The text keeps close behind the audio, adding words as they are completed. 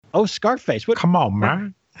Oh, Scarface. What? Come on,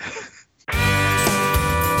 man.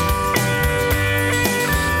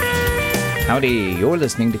 Howdy, you're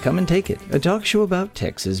listening to Come and Take It, a talk show about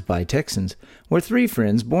Texas by Texans, where three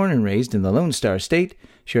friends born and raised in the Lone Star State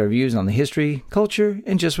share views on the history, culture,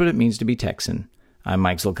 and just what it means to be Texan. I'm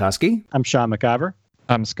Mike Zolkowski. I'm Sean McIver.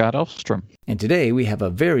 I'm Scott Elfstrom. And today we have a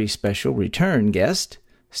very special return guest,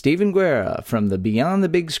 Stephen Guerra from the Beyond the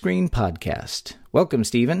Big Screen podcast. Welcome,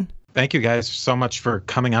 Stephen. Thank you guys so much for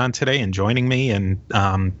coming on today and joining me and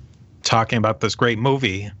talking about this great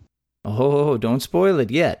movie. Oh, don't spoil it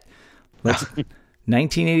yet.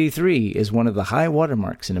 1983 is one of the high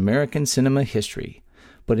watermarks in American cinema history.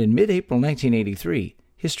 But in mid-April 1983,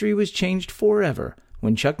 history was changed forever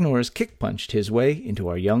when Chuck Norris kick-punched his way into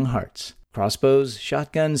our young hearts. Crossbows,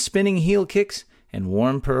 shotguns, spinning heel kicks, and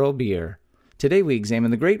warm pearl beer. Today we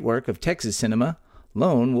examine the great work of Texas cinema,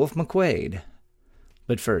 Lone Wolf McQuade.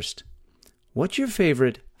 But first, what's your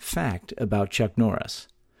favorite fact about Chuck Norris?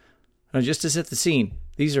 Now, just to set the scene,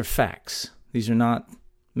 these are facts. These are not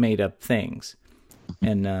made-up things.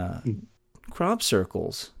 And crop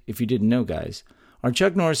circles, if you didn't know, guys, are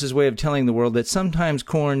Chuck Norris's way of telling the world that sometimes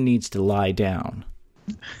corn needs to lie down.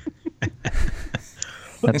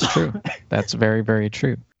 That's true. That's very, very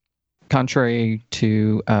true. Contrary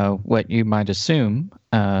to what you might assume,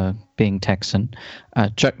 being Texan,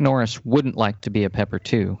 Chuck Norris wouldn't like to be a Pepper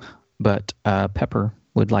too, but Pepper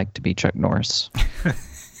would like to be Chuck Norris.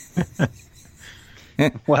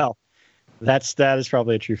 Well, that is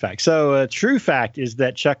probably a true fact. So a true fact is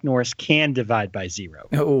that Chuck Norris can divide by zero.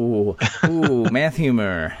 Oh, math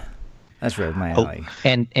humor. That's right up my alley.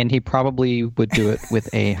 And he probably would do it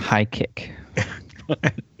with a high kick.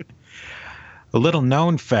 A little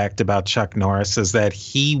known fact about Chuck Norris is that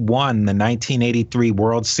he won the 1983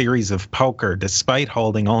 World Series of Poker despite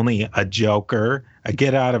holding only a joker, a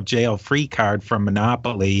get-out-of-jail-free card from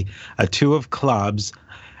Monopoly, a two of clubs,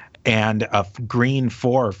 and a green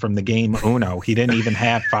 4 from the game Uno. He didn't even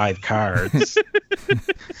have 5 cards.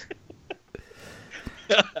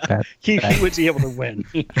 He would be able to win.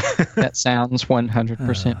 That sounds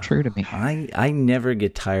 100% true to me. I never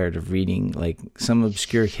get tired of reading like some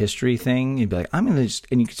obscure history thing. You'd be like, I'm gonna just,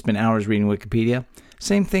 and you could spend hours reading Wikipedia.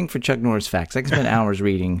 Same thing for Chuck Norris facts. I can spend hours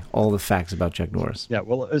reading all the facts about Chuck Norris. Yeah,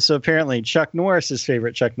 well, so apparently Chuck Norris's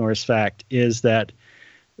favorite Chuck Norris fact is that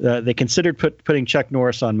they considered putting Chuck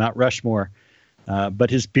Norris on Mount Rushmore, but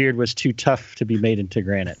his beard was too tough to be made into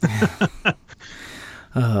granite.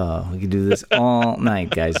 Oh, we could do this all night,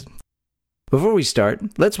 guys. Before we start,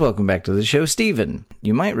 let's welcome back to the show Stephen.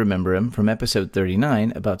 You might remember him from episode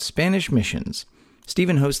 39 about Spanish missions.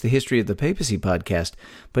 Stephen hosts the History of the Papacy podcast,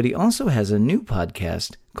 but he also has a new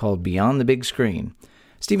podcast called Beyond the Big Screen.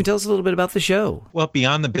 Stephen, tell us a little bit about the show. Well,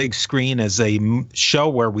 Beyond the Big Screen is a show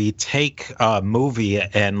where we take a movie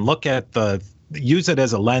and use it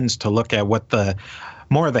as a lens to look at what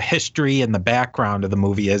more of the history and the background of the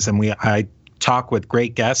movie is. And I talk with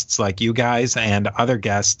great guests like you guys and other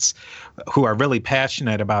guests who are really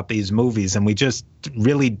passionate about these movies. And we just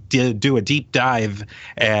really do a deep dive.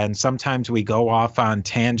 And sometimes we go off on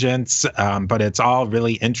tangents, but it's all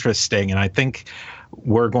really interesting. And I think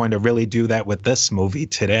we're going to really do that with this movie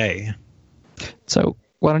today. So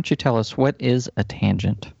why don't you tell us, what is a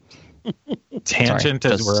tangent? Tangent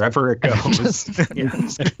is wherever it goes.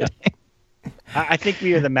 I think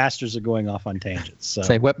we are the masters of going off on tangents. So.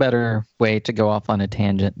 Say, what better way to go off on a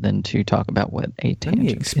tangent than to talk about what a tangent is? Let me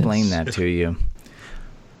explain that to you.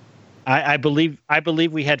 I believe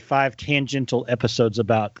we had 5 tangential episodes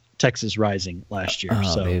about Texas Rising last year.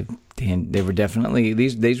 So they were definitely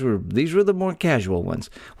these were the more casual ones.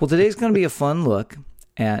 Well, today's going to be a fun look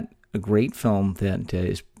at a great film that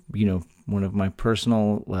is one of my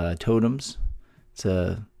personal totems. It's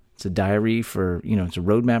a diary for it's a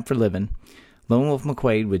roadmap for living. Lone Wolf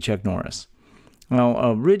McQuade with Chuck Norris.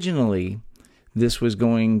 Now, originally, this was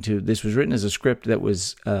written as a script that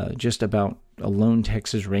was just about a lone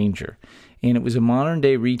Texas Ranger. And it was a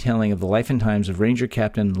modern-day retelling of the life and times of Ranger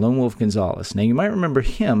Captain Lone Wolf Gonzalez. Now, you might remember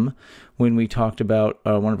him when we talked about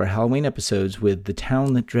one of our Halloween episodes with The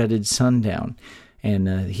Town That Dreaded Sundown.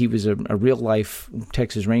 And he was a real-life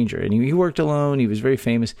Texas Ranger. And he worked alone. He was very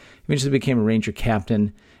famous. Eventually became a Ranger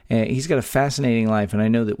Captain. He's got a fascinating life, and I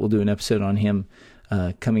know that we'll do an episode on him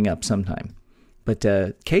coming up sometime. But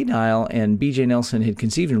Kay Dial and B.J. Nelson had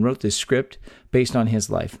conceived and wrote this script based on his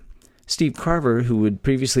life. Steve Carver, who had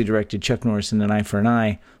previously directed Chuck Norris in An Eye for an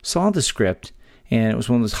Eye, saw the script, and it was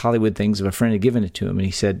one of those Hollywood things if a friend had given it to him, and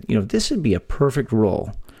he said, this would be a perfect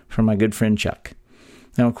role for my good friend Chuck.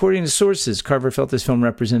 Now, according to sources, Carver felt this film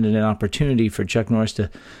represented an opportunity for Chuck Norris to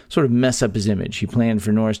sort of mess up his image. He planned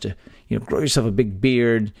for Norris to, grow yourself a big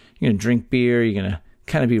beard, you're going to drink beer, you're going to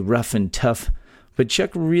kind of be rough and tough. But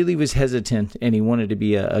Chuck really was hesitant, and he wanted to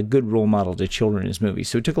be a good role model to children in his movie.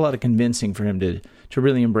 So it took a lot of convincing for him to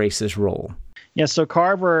really embrace this role. Yeah, so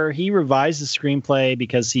Carver, he revised the screenplay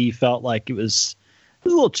because he felt like it was a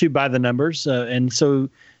little too by the numbers. And so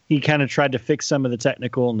he kind of tried to fix some of the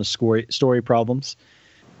technical and the story problems.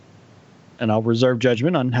 And I'll reserve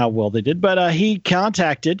judgment on how well they did. But he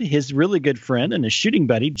contacted his really good friend and his shooting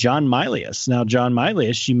buddy, John Milius. Now, John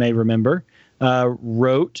Milius, you may remember,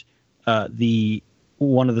 wrote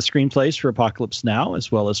one of the screenplays for Apocalypse Now,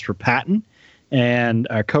 as well as for Patton, and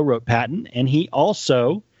co-wrote Patton. And he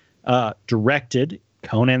also directed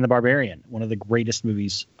Conan the Barbarian, one of the greatest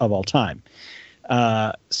movies of all time.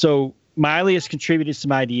 So Milius contributed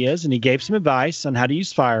some ideas, and he gave some advice on how to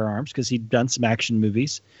use firearms because he'd done some action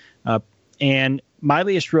movies. And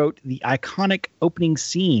Milius wrote the iconic opening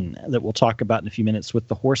scene that we'll talk about in a few minutes with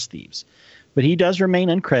the horse thieves. But he does remain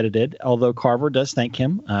uncredited, although Carver does thank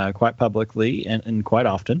him quite publicly and quite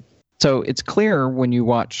often. So it's clear when you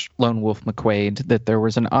watch Lone Wolf McQuade that there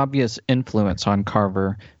was an obvious influence on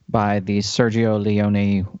Carver by the Sergio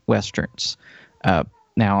Leone westerns.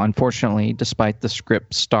 Now, unfortunately, despite the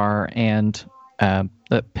script star and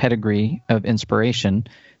the pedigree of inspiration,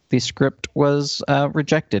 the script was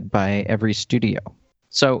rejected by every studio.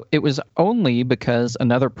 So it was only because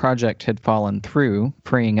another project had fallen through,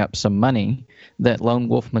 freeing up some money, that Lone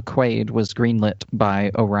Wolf McQuade was greenlit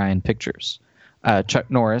by Orion Pictures.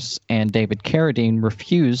 Chuck Norris and David Carradine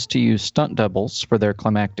refused to use stunt doubles for their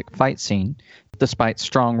climactic fight scene, despite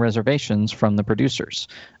strong reservations from the producers.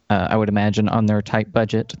 I would imagine on their tight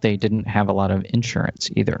budget, they didn't have a lot of insurance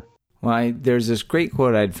either. Well, there's this great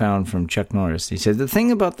quote I'd found from Chuck Norris. He said, "The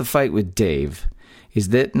thing about the fight with Dave is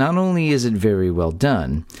that not only is it very well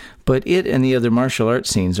done, but it and the other martial arts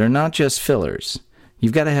scenes are not just fillers.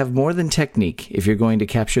 You've got to have more than technique if you're going to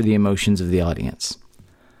capture the emotions of the audience."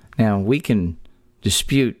 Now, we can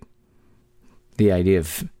dispute the idea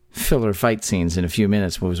of filler fight scenes in a few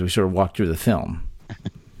minutes as we sort of walk through the film.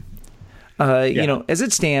 As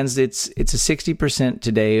it stands, it's a 60%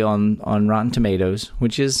 today on Rotten Tomatoes,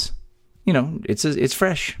 which is, it's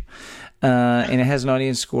fresh. And it has an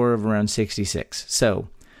audience score of around 66. So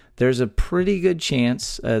there's a pretty good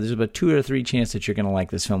chance, there's about 2 or 3 chance that you're going to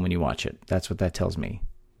like this film when you watch it. That's what that tells me.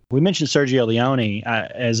 We mentioned Sergio Leone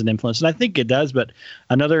as an influence, and I think it does, but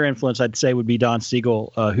another influence I'd say would be Don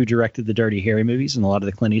Siegel, who directed the Dirty Harry movies and a lot of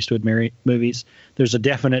the Clint Eastwood movies. There's a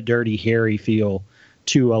definite Dirty Harry feel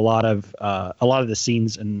to a lot of the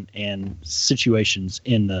scenes and situations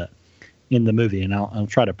in the movie, and I'll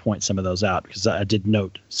try to point some of those out because I did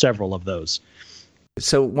note several of those.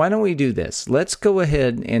 So why don't we do this? Let's go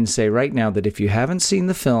ahead and say right now that if you haven't seen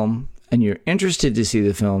the film and you're interested to see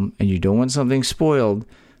the film and you don't want something spoiled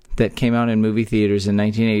that came out in movie theaters in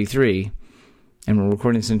 1983, and we're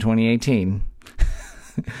recording this in 2018,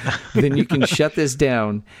 then you can shut this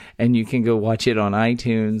down and you can go watch it on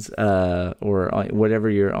iTunes or whatever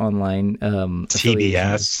your online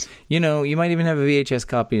TBS. You might even have a VHS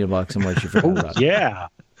copy in a box somewhere that you forgot about.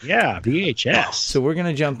 Yeah, VHS. So we're going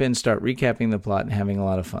to jump in, start recapping the plot, and having a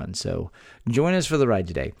lot of fun. So join us for the ride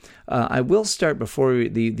today. I will start before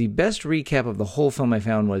the best recap of the whole film I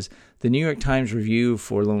found was the New York Times review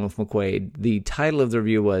for Lone Wolf McQuade. The title of the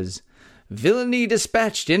review was "Villainy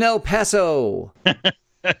Dispatched in El Paso."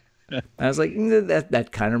 I was like, that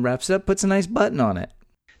kind of wraps up, puts a nice button on it.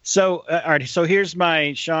 So, all right. So here's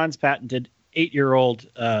Sean's patented 8-year-old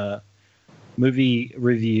movie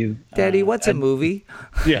review. Daddy, what's a movie?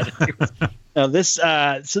 Yeah. Now this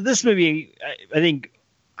movie, I think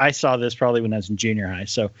I saw this probably when I was in junior high.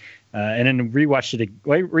 So, and then rewatched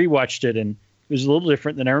it, and it was a little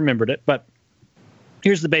different than I remembered it. But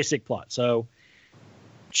here's the basic plot. So,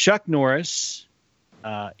 Chuck Norris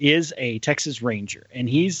is a Texas Ranger, and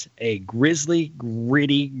he's a grizzly,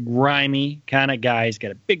 gritty, grimy kind of guy. He's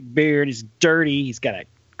got a big beard. He's dirty. He's got a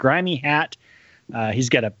grimy hat. He's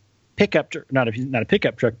got a pickup, not a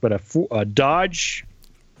pickup truck, but a Dodge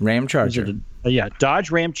Ram Charger. Dodge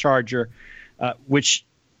Ram Charger, which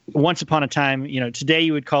once upon a time, today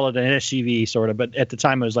you would call it an SUV sort of, but at the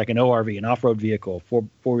time it was like an ORV, an off-road vehicle,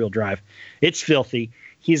 four-wheel drive. It's filthy.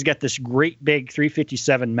 He's got this great big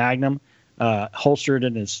 357 Magnum holstered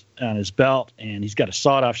on his belt, and he's got a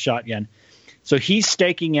sawed-off shotgun. So he's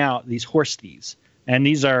staking out these horse thieves, and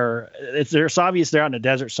it's obvious they're out in the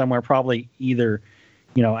desert somewhere, probably either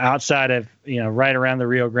outside of right around the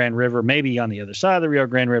Rio Grande River, maybe on the other side of the Rio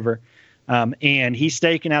Grande River. And he's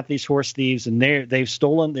staking out these horse thieves, and they've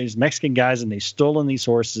stolen these Mexican guys, and they've stolen these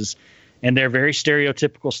horses, and they're very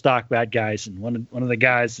stereotypical stock bad guys. And one of the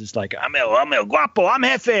guys is like, I'm el guapo, I'm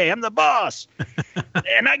jefe, I'm the boss,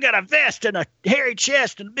 and I got a vest and a hairy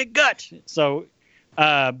chest and a big gut. So,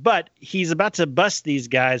 but he's about to bust these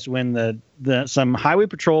guys when some highway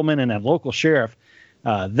patrolman and a local sheriff,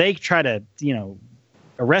 they try to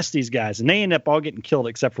arrest these guys, and they end up all getting killed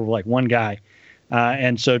except for like one guy.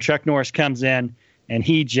 And so Chuck Norris comes in, and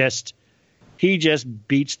he just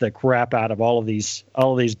beats the crap out of all of these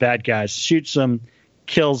bad guys, shoots them,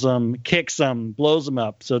 kills them, kicks them, blows them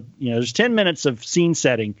up. So there's 10 minutes of scene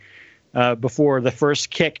setting before the first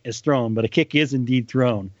kick is thrown, but a kick is indeed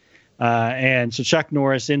thrown. And so Chuck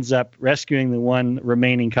Norris ends up rescuing the one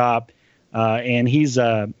remaining cop, and he's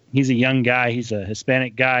a young guy, he's a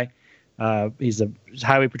Hispanic guy. He's a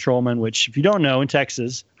highway patrolman, which, if you don't know, in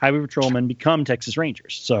Texas, highway patrolmen become Texas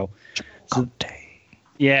Rangers. So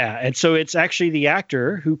yeah, and so it's actually the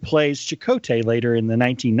actor who plays Chakotay later in the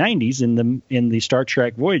 1990s in the Star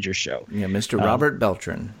Trek Voyager show. Yeah, Mr. Robert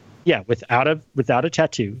Beltran. Yeah, without a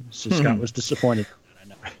tattoo. So Scott was disappointed. I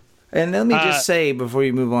know. And let me just say, before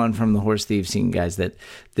you move on from the horse thief scene, guys, that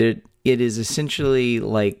it is essentially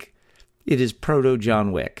like, it is proto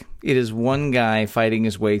John Wick. It is one guy fighting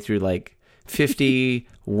his way through like 50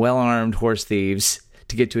 well-armed horse thieves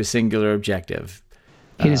to get to a singular objective.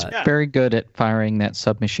 He's very good at firing that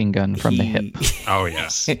submachine gun from the hip. Oh,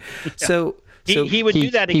 yes. So he would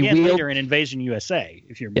do that again later in Invasion USA,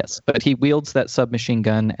 if you remember. Yes, but he wields that submachine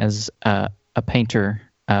gun as a painter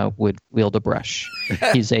would wield a brush.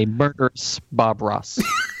 He's a murderous Bob Ross.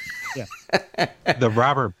 Yeah. The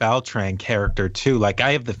Robert Beltran character too. Like,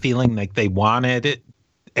 I have the feeling like they wanted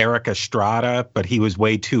Eric Estrada, but he was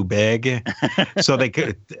way too big, so they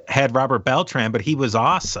had Robert Beltran, but he was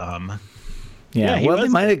awesome. Yeah, well, they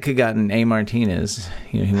might have gotten A. Martinez.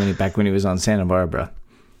 Back when he was on Santa Barbara.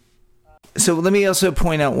 So let me also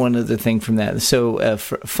point out one other thing from that. So,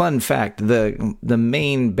 fun fact: the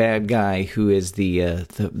main bad guy, who is the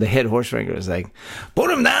head horse wrangler, is like, put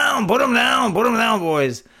him down,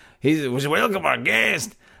 boys. He's welcome our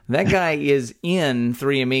guest. That guy is in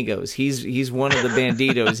Three Amigos. He's one of the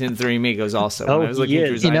banditos in Three Amigos also. Oh, when I was looking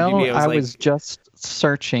through his IMDb, I was just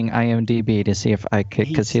searching IMDb to see if I could,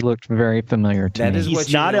 because he looked very familiar to me.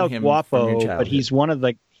 He's not El Guapo, but he's one of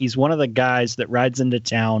the guys that rides into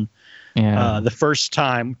town the first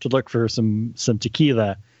time to look for some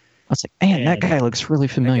tequila. I was like, man, that guy looks really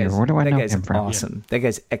familiar. Where do I know him from? Awesome. Yeah. That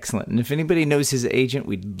guy's excellent. And if anybody knows his agent,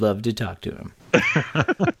 we'd love to talk to him.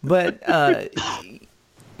 But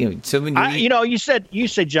so when you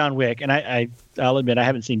said John Wick, and I'll admit I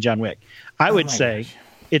haven't seen John Wick. I would say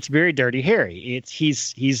it's very Dirty Harry.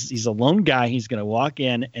 He's a lone guy. He's going to walk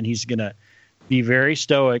in and he's going to be very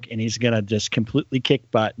stoic, and he's going to just completely kick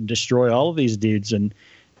butt and destroy all of these dudes, and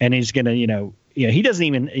he's going to he doesn't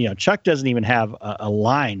even Chuck doesn't even have a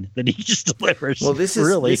line that he just delivers. Well, this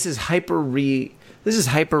is hyper real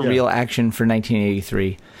action for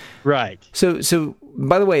 1983. Right. So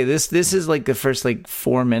by the way, this is like the first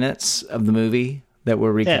 4 minutes of the movie that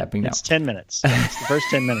we're recapping now. It's 10 minutes. It's the first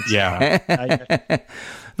 10 minutes. Yeah.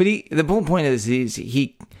 But the whole point is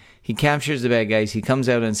he captures the bad guys. He comes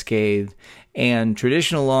out unscathed, and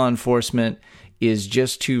traditional law enforcement is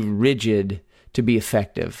just too rigid to be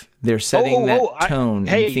effective. They're setting tone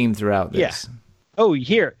and theme throughout this. Yeah. Oh,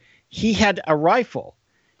 here. He had a rifle,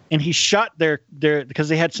 and he shot their because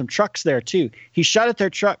they had some trucks there too. He shot at their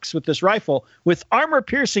trucks with this rifle with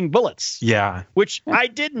armor-piercing bullets. Yeah. Which I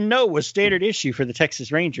didn't know was standard issue for the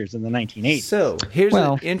Texas Rangers in the 1980s. So, here's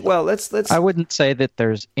let's I wouldn't say that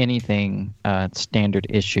there's anything standard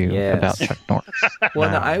issue about Chuck Norris.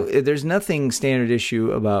 Well, there's nothing standard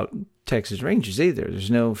issue about Texas Rangers either.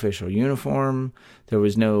 There's no official uniform. There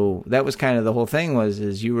was no. That was kind of the whole thing.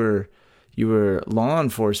 Is you were law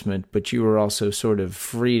enforcement, but you were also sort of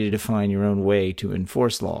free to define your own way to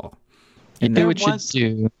enforce law. And do what you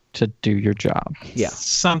do to do your job. Yeah.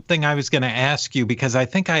 Something I was going to ask you, because I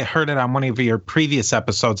think I heard it on one of your previous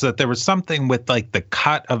episodes, that there was something with the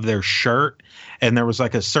cut of their shirt, and there was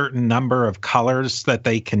a certain number of colors that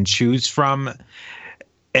they can choose from.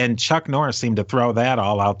 And Chuck Norris seemed to throw that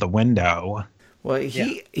all out the window. Well,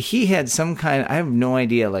 he had some kind. I have no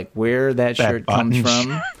idea where that shirt comes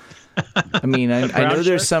from. I mean, I know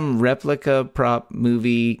there's some replica prop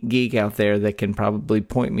movie geek out there that can probably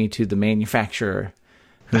point me to the manufacturer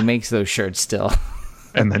who makes those shirts still.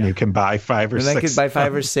 And then you can buy 5 or 6. And I could buy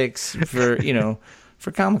 5 or 6 for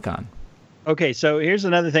Comic-Con. Okay, so here's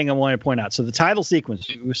another thing I want to point out. So the title sequence,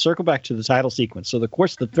 we circle back to the title sequence. So of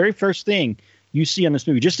course, the very first thing you see on this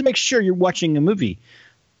movie, just to make sure you're watching a movie,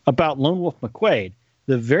 about Lone Wolf McQuade,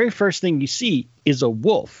 the very first thing you see is a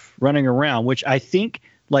wolf running around, which I think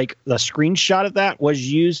like the screenshot of that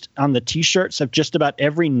was used on the T-shirts of just about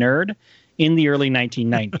every nerd in the early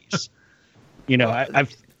 1990s.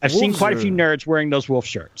 I've seen quite a few nerds wearing those wolf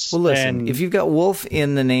shirts. Well, listen, if you've got wolf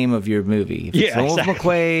in the name of your movie, if it's Lone Wolf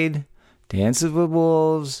McQuade, Dances with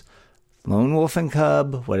Wolves, Lone Wolf and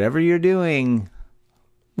Cub, whatever you're doing,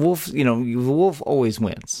 wolf, the wolf always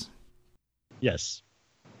wins. Yes.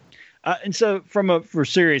 And so for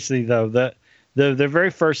seriously though, the very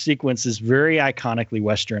first sequence is very iconically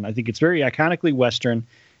Western. I think it's very iconically Western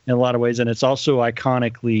in a lot of ways, and it's also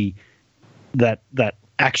iconically that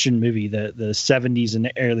action movie, the 70s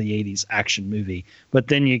and early 80s action movie. But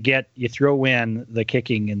then you throw in the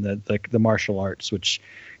kicking and the martial arts, which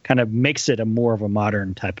kind of makes it a more of a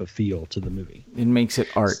modern type of feel to the movie. It makes it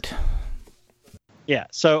art. Yeah.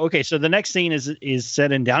 So the next scene is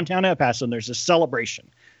set in downtown El Paso, and there's a celebration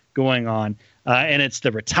going on, and it's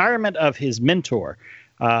the retirement of his mentor,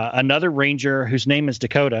 another ranger whose name is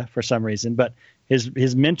Dakota for some reason, but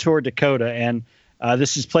his mentor Dakota, and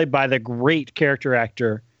this is played by the great character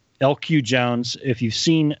actor L.Q. Jones. If you've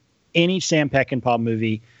seen any Sam Peckinpah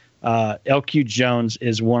movie, L.Q. Jones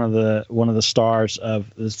is one of the stars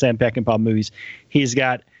of the Sam Peckinpah movies. He's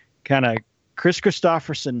got kind of Chris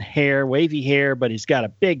Christopherson hair, wavy hair, but he's got a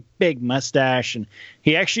big mustache, and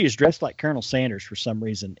he actually is dressed like Colonel Sanders for some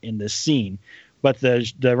reason in this scene. But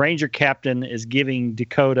the Ranger captain is giving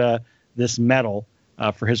Dakota this medal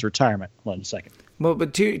for his retirement. Hold on a second. Well,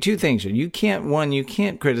 but two things. You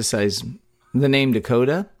can't criticize the name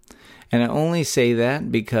Dakota, and I only say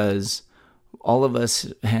that because all of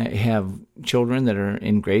us have children that are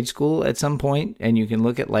in grade school at some point, and you can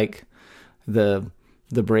look at like the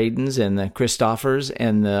Bradens and the Christophers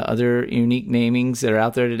and the other unique namings that are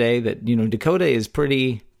out there today. That Dakota is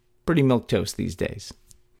pretty milquetoast these days.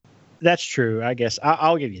 That's true. I guess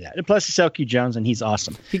I'll give you that. And plus, it's L.Q. Jones, and he's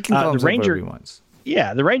awesome. He can call himself whatever he wants.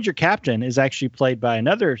 Yeah, the Ranger captain is actually played by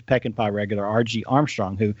another Peckinpah regular, R.G.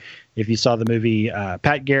 Armstrong, who, if you saw the movie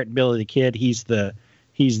Pat Garrett and Billy the Kid, he's the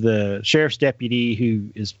sheriff's deputy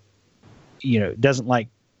who is, doesn't like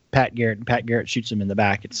Pat Garrett, and Pat Garrett shoots him in the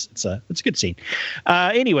back. It's a good scene.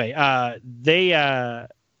 Anyway,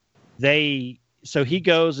 so he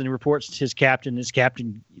goes and reports to his captain. His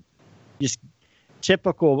captain, just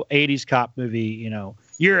typical 80s cop movie,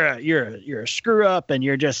 you're a screw up, and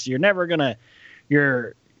you're never gonna.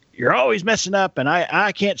 You're always messing up, and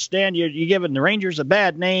I can't stand you. You're giving the Rangers a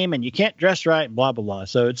bad name, and you can't dress right, and blah blah blah.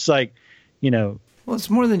 So it's like, Well, it's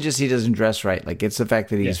more than just he doesn't dress right. Like, it's the fact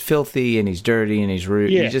that he's filthy and he's dirty and he's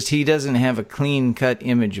rude. Yeah. He doesn't have a clean cut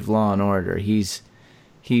image of law and order. He's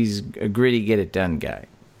a gritty, get it done guy.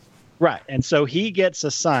 Right, and so he gets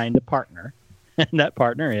assigned a partner, and that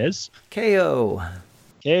partner is K.O.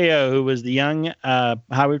 K.O., who was the young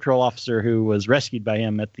highway patrol officer who was rescued by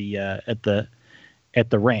him at the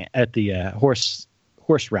horse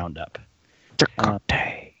roundup.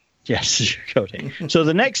 Yes, Chakotay. So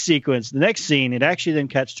the next scene, it actually then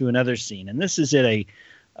cuts to another scene, and this is at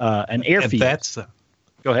an airfield.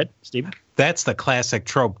 Go ahead, Stephen. That's the classic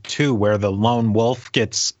trope too, where the lone wolf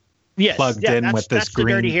gets plugged in with this green.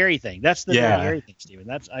 That's the dirty hairy thing. That's the dirty hairy thing, Stephen.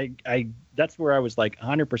 That's where I was like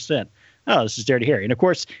 100%. Oh, this is Dirty Harry, and of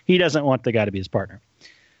course he doesn't want the guy to be his partner.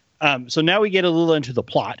 So now we get a little into the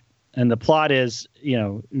plot. And the plot is,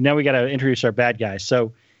 now we got to introduce our bad guys.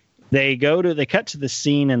 So they cut to the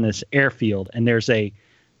scene in this airfield, and there's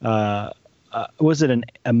was it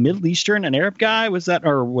a Middle Eastern, an Arab guy? Was that,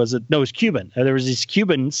 or was it? No, it was Cuban. There was these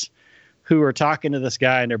Cubans who are talking to this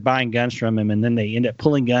guy, and they're buying guns from him, and then they end up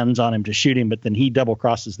pulling guns on him to shoot him, but then he double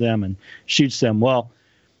crosses them and shoots them. Well,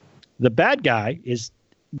 the bad guy is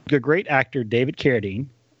the great actor David Carradine.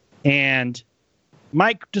 And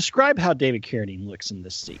Mike, describe how David Carradine looks in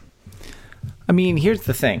this scene. I mean, here's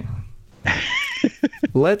the thing.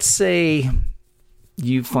 Let's say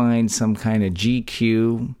you find some kind of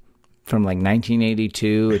GQ from like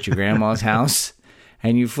 1982 at your grandma's house,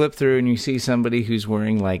 and you flip through and you see somebody who's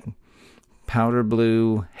wearing like powder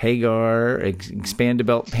blue Hagar expanded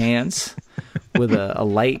belt pants with a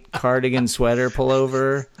light cardigan sweater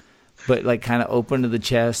pullover, but like kind of open to the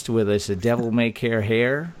chest with a devil may care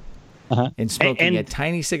hair, and smoking a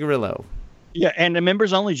tiny cigarillo. Yeah, and a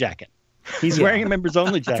members only jacket. He's wearing a members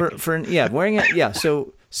only jacket. Wearing it. Yeah,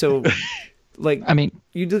 so like, I mean,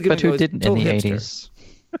 you look at but who didn't in the hipster. 80s?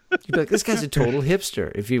 You'd be like, this guy's a total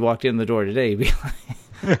hipster. If you walked in the door today, you'd be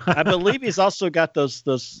like, I believe he's also got those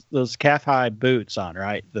calf high boots on,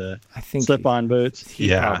 right? I think slip-on boots.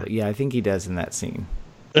 I think he does in that scene.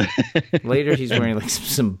 Later, he's wearing like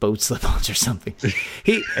some boat slip-ons or something.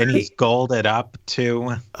 He's golded up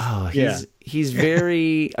too. Oh, he's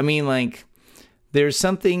very. I mean, like, there's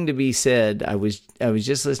something to be said. I was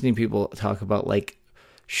just listening to people talk about like,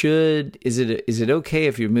 is it okay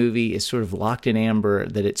if your movie is sort of locked in amber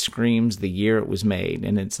that it screams the year it was made?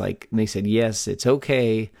 And it's like they said, yes, it's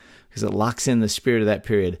okay because it locks in the spirit of that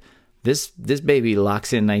period. This baby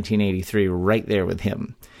locks in 1983 right there with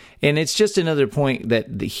him. And it's just another point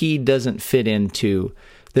that he doesn't fit into.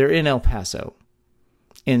 They're in El Paso.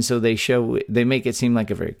 And so they make it seem like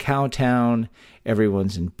a very cow town.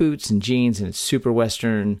 Everyone's in boots and jeans and it's super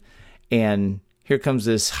Western. And here comes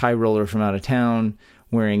this high roller from out of town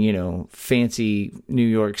wearing, fancy New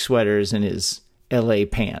York sweaters and his LA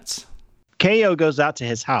pants. Ko goes out to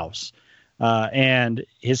his house. And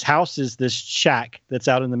his house is this shack that's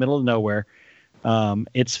out in the middle of nowhere.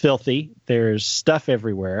 It's filthy. There's stuff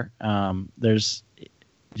everywhere. It's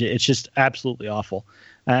just absolutely awful.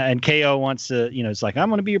 And Ko wants to, it's like, I'm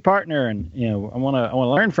going to be your partner, and I want to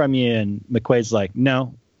learn from you. And McQuaid's like,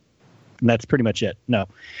 no. And that's pretty much it. No.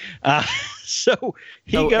 So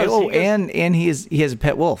he goes. And he has a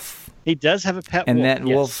pet wolf. He does have a pet wolf. And that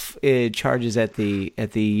wolf charges at the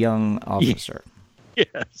young officer.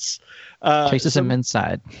 Yes. Chases him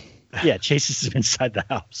inside. Yeah, chases him inside the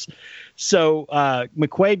house. So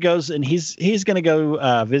McQuaid goes, and he's going to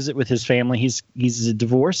go visit with his family. He's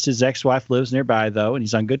divorced. His ex-wife lives nearby, though, and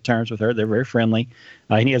he's on good terms with her. They're very friendly.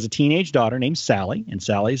 And he has a teenage daughter named Sally, and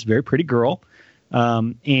Sally's a very pretty girl.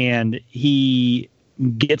 And he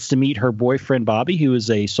gets to meet her boyfriend, Bobby, who is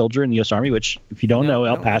a soldier in the U.S. Army, which, if you don't know,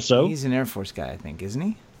 El Paso. He's an Air Force guy, I think, isn't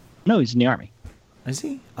he? No, he's in the Army. Is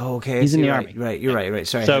he? Oh, okay. He's in the Army. Right, you're right.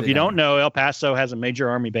 Sorry. So if you don't know, El Paso has a major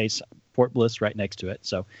Army base, Fort Bliss, right next to it.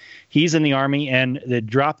 So he's in the Army, and they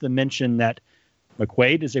drop the mention that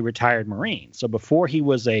McQuaid is a retired Marine. So before he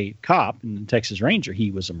was a cop in the Texas Ranger,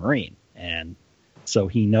 he was a Marine. And so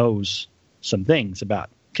he knows some things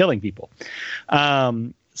about killing people.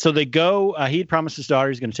 So they go, he had promised his daughter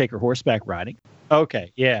he's going to take her horseback riding.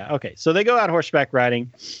 Okay. So they go out horseback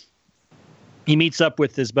riding. He meets up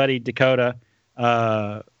with his buddy Dakota.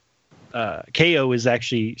 Ko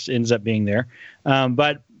ends up being there.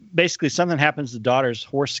 But basically something happens. The daughter's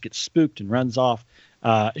horse gets spooked and runs off.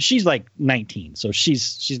 She's like 19. So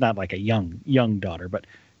she's not like a young daughter, but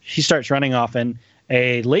she starts running off, and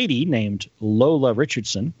a lady named Lola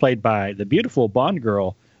Richardson, played by the beautiful Bond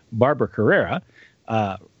girl, Barbara Carrera,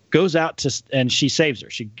 goes out and she saves her.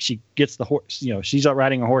 She gets the horse, she's out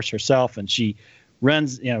riding a horse herself, and she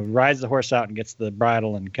rides the horse out and gets the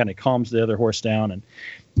bridle and kind of calms the other horse down, and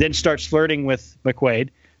then starts flirting with McQuaid.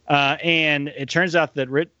 And it turns out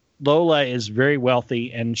that Lola is very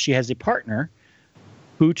wealthy, and she has a partner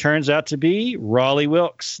who turns out to be Raleigh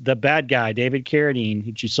Wilkes, the bad guy, David Carradine,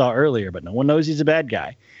 who you saw earlier, but no one knows he's a bad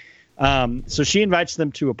guy. So she invites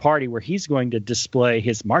them to a party where he's going to display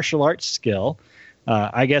his martial arts skill.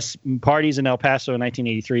 I guess parties in El Paso in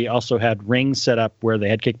 1983 also had rings set up where they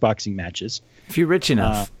had kickboxing matches. If you're rich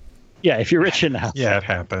enough. If you're rich enough. Yeah, it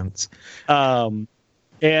happens.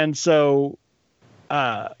 And so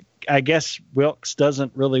I guess Wilkes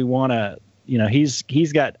doesn't really want to,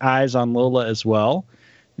 he's got eyes on Lola as well.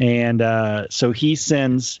 And so he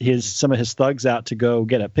sends some of his thugs out to go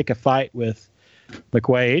pick a fight with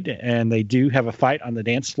McQuaid, and they do have a fight on the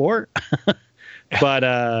dance floor.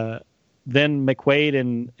 But then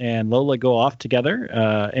McQuaid and Lola go off together,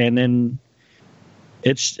 and then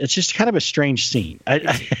it's just kind of a strange scene.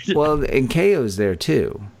 Well, and Ko's there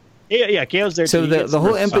too. Yeah, Ko's there. So too. the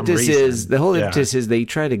whole impetus is they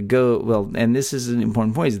try to go and this is an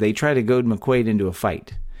important point. Is they try to goad McQuaid into a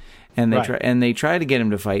fight, and they try to get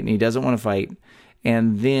him to fight, and he doesn't want to fight.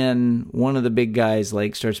 And then one of the big guys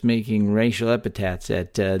starts making racial epithets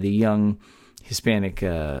at the young Hispanic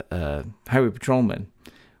highway patrolman.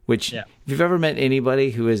 Which, if you've ever met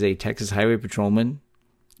anybody who is a Texas highway patrolman,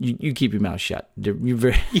 you keep your mouth shut. They're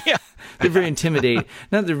very intimidating.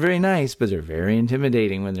 Not they're very nice, but they're very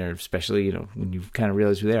intimidating when they're, especially when you kind of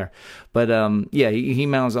realize who they are. But he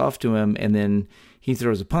mouths off to him, and then he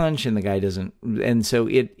throws a punch, and the guy doesn't. And so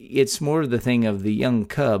it's more the thing of the young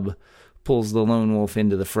cub pulls the lone wolf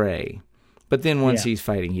into the fray. But then once he's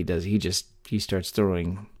fighting, he starts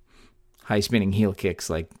throwing high spinning heel kicks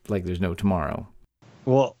like there's no tomorrow.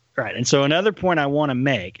 Well, right. And so another point I want to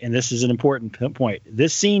make, and this is an important point,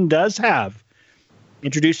 this scene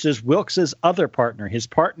introduces Wilkes' other partner, his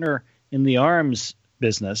partner in the arms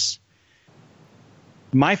business,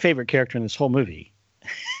 my favorite character in this whole movie,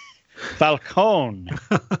 Falcone.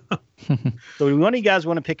 So one of you guys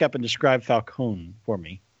want to pick up and describe Falcone for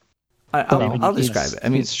me? I'll describe it. I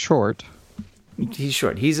mean, it's short. He's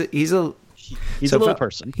short. He's a little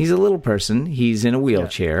person. He's a little person. He's in a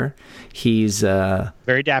wheelchair. He's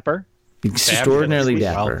very dapper. Extraordinarily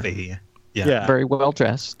dapper. Wealthy. Yeah. Very well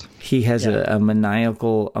dressed. He has a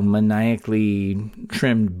maniacally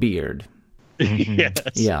trimmed beard. Yes.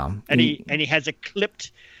 Yeah. And he has a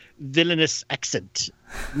clipped villainous accent.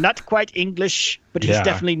 Not quite English, but he's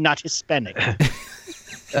definitely not Hispanic.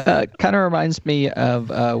 Kind of reminds me of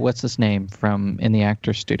what's his name from In the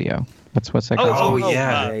Actors Studio. What's that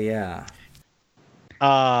guy? Yeah.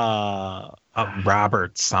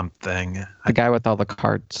 Robert something. The guy with all the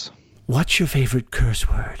cards. What's your favorite curse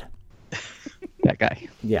word? That guy.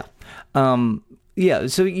 Yeah. Yeah,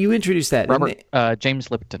 so you introduced that. Robert,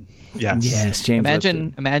 James Lipton. Yes, James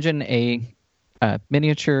Lipton. Imagine a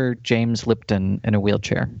miniature James Lipton in a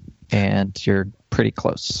wheelchair, and you're pretty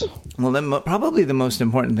close. Well, then probably the most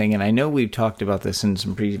important thing, and I know we've talked about this in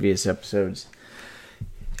some previous episodes,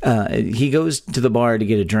 he goes to the bar to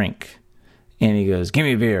get a drink, and he goes, "Give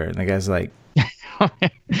me a beer," and the guy's like,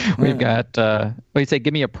 "We've got." What do you say?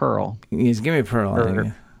 Give me a pearl. He's give me a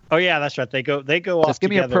pearl. Oh yeah, that's right. They go off. Just give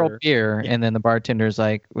together. me a pearl beer, and then the bartender's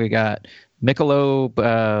like, "We got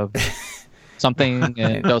Michelob, something,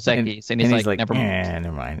 Dos Equis," and he's like, "Never mind."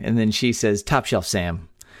 Never mind. And then she says, "Top shelf, Sam,"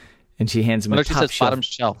 and she hands him a she top says shelf. Bottom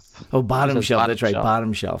shelf. Oh, bottom shelf. That's right, shelf.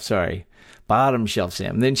 bottom shelf. Sorry, bottom shelf,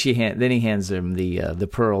 Sam. Then he hands him the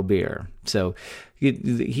pearl beer. So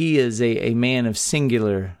he is a man of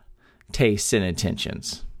singular tastes and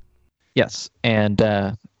intentions. Yes, and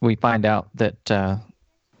we find out that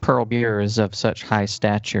pearl beer is of such high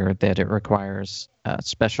stature that it requires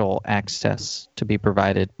special access to be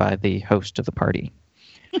provided by the host of the party.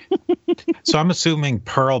 So I'm assuming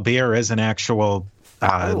Pearl Beer is an actual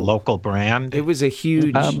local brand. It was a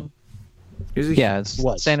huge. It was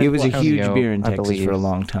a huge beer in Texas for a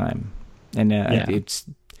long time, and it's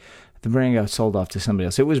the brand got sold off to somebody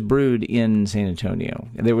else. It was brewed in San Antonio.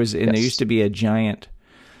 There used to be a giant.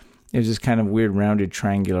 It was this kind of weird rounded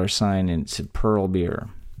triangular sign, and it said Pearl Beer.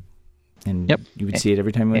 And you would see it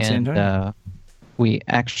every time you went to San Antonio. We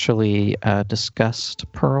actually discussed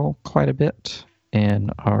Pearl quite a bit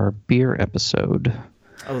in our beer episode.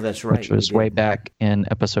 Oh, that's right. Which was way back in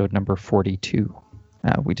episode number 42.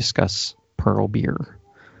 We discuss Pearl Beer.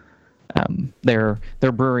 Their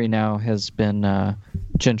brewery now has been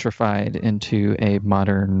gentrified into a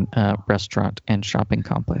modern restaurant and shopping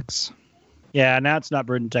complex. Yeah, now it's not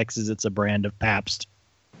brewed in Texas. It's a brand of Pabst.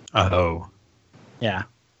 Oh. Yeah.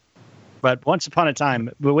 But once upon a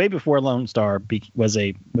time, way before Lone Star was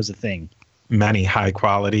a thing. Many high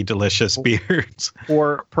quality, delicious beers.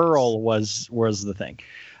 Or Pearl was the thing.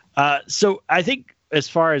 So I think as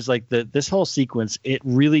far as like this whole sequence,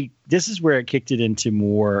 this is where it kicked it into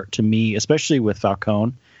more, to me, especially with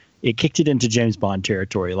Falcone, it kicked it into James Bond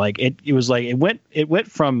territory. Like it was like it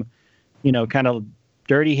went from, kind of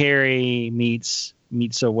Dirty Harry meets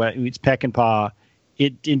Peck and Paw,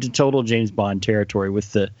 into total James Bond territory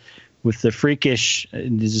with the freakish,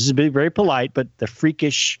 this is very polite, but the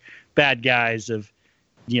freakish bad guys of,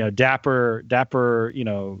 dapper,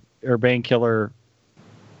 urbane killer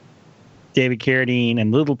David Carradine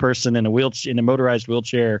and little person in a motorized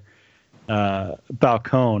wheelchair,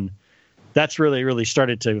 Falcone. That's really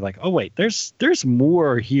started to like, oh wait, there's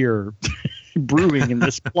more here brewing in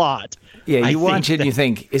this plot. Yeah, you watch it and you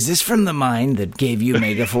think, is this from the mind that gave you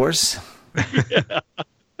Megaforce? Yeah,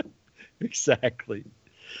 exactly.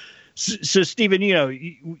 So Stephen,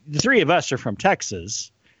 the three of us are from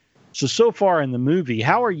Texas. So far in the movie,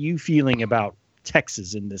 how are you feeling about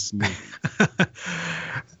Texas in this movie?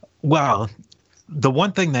 Well, the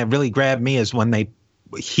one thing that really grabbed me is when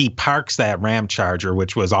he parks that Ram Charger,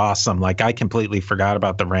 which was awesome. Like I completely forgot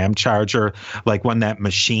about the Ram Charger. Like when that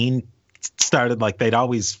machine started, like they'd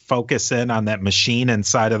always focus in on that machine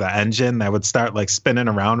inside of the engine that would start like spinning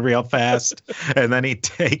around real fast and then he'd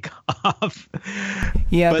take off.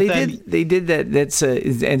 Yeah, they did that. That's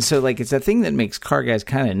and so like it's a thing that makes car guys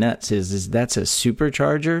kind of nuts is that's a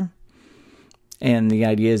supercharger. And the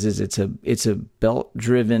idea is it's a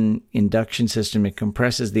belt-driven induction system. It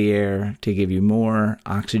compresses the air to give you more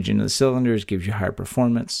oxygen in the cylinders, gives you higher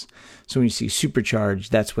performance. So when you see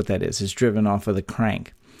supercharged, that's what that is. It's driven off of the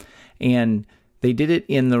crank. And they did it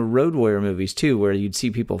in the Road Warrior movies too, where you'd see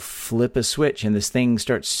people flip a switch and this thing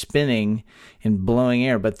starts spinning and blowing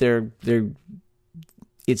air, but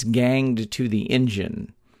it's ganged to the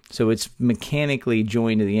engine. So it's mechanically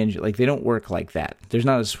joined to the engine. Like they don't work like that. There's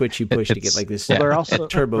not a switch you push to get like this turbo There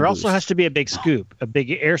also boost. has to be a big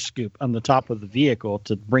air scoop on the top of the vehicle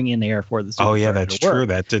to bring in the air for the supercharger. Oh yeah, that's true.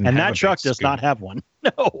 That didn't. And have that a truck big does scoop. not have one.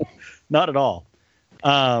 No, not at all.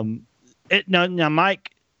 Now,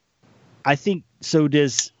 Mike, I think so.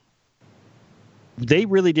 They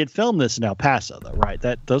really did film this in El Paso, though, right?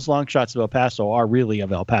 That those long shots of El Paso are really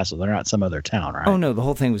of El Paso. They're not some other town, right? Oh no, the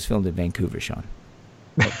whole thing was filmed in Vancouver, Sean.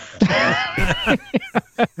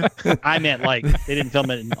 I meant like they didn't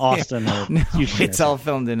film it in Austin or Houston. It's all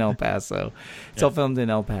filmed in El Paso. It's all filmed in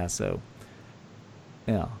El Paso.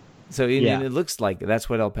 Yeah. So and it looks like that's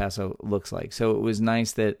what El Paso looks like. So it was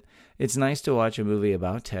nice it's nice to watch a movie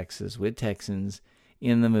about Texas with Texans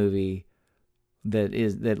in the movie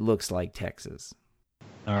that looks like Texas.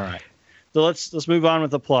 All right. So let's move on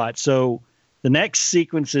with the plot. So the next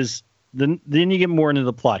sequence is then you get more into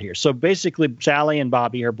the plot here. So basically Sally and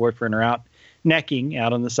Bobby, her boyfriend, are out necking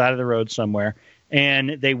out on the side of the road somewhere,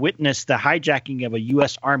 and they witness the hijacking of a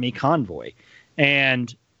U.S. Army convoy.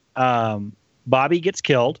 And Bobby gets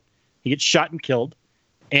killed. He gets shot and killed.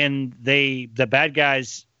 And the bad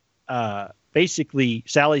guys, basically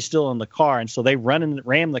Sally's still in the car, and so they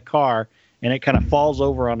ram the car, and it kind of falls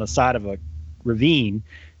over on the side of a ravine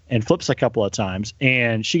and flips a couple of times,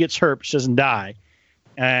 and she gets hurt, but she doesn't die.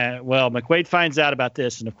 Well, McQuaid finds out about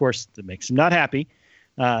this, and of course that makes him not happy.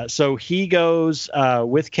 So he goes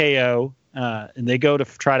with KO, and they go to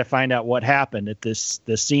try to find out what happened at this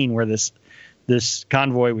scene where this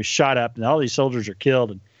convoy was shot up, and all these soldiers are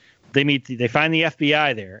killed. And they find the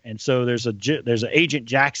FBI there, and so there's an Agent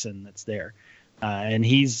Jackson that's there, and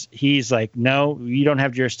he's like, no, you don't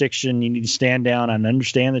have jurisdiction. You need to stand down. I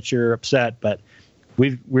understand that you're upset, but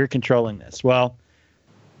we're controlling this. Well,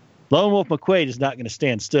 Lone Wolf McQuaid is not going to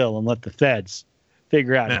stand still and let the feds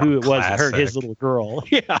figure out who it was that hurt his little girl.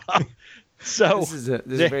 Yeah. So this is a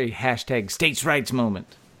very hashtag states' rights moment.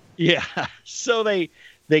 Yeah. So they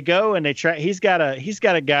go and they try. He's got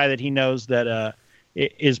a guy that he knows that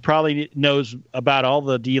is probably knows about all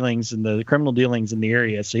the dealings and the criminal dealings in the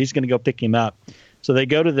area. So he's going to go pick him up. So they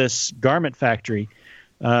go to this garment factory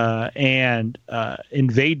and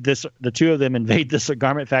invade this. The two of them invade this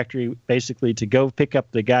garment factory basically to go pick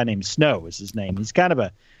up the guy named Snow is his name. He's kind of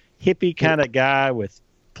a hippie kind of guy with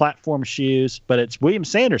platform shoes, but it's William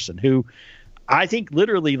Sanderson, who I think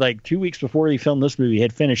literally like 2 weeks before he filmed this movie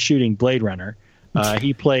had finished shooting Blade Runner.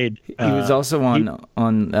 He played. He was also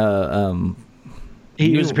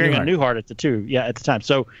he was appearing on Newhart at the time.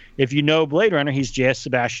 So if you know Blade Runner, he's J.S.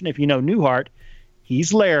 Sebastian. If you know Newhart,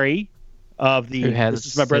 he's Larry of the. This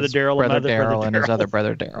is my brother Daryl, and his other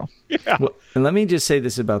brother Daryl. Yeah. Well, and let me just say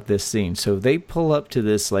this about this scene. So they pull up to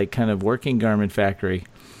this like kind of working garment factory,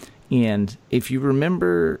 and if you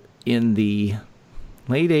remember in the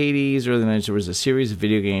late 80s, early 90s, there was a series of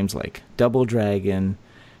video games like Double Dragon,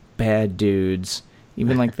 Bad Dudes,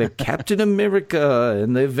 even like the Captain America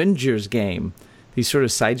and the Avengers game. These sort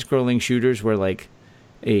of side-scrolling shooters where like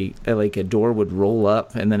a door would roll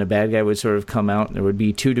up and then a bad guy would sort of come out and there would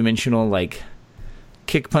be two-dimensional like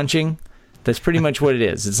kick punching. That's pretty much what it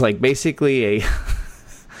is. It's like basically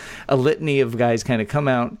a litany of guys kind of come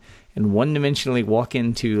out and one-dimensionally walk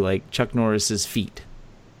into like Chuck Norris's feet.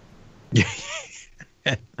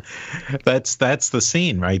 That's the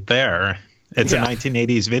scene right there. It's a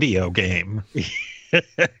 1980s video game.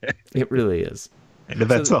 It really is.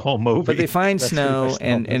 That's the whole movie. But they find Snow,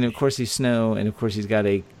 and of course he's Snow, and of course he's got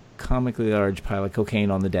a comically large pile of cocaine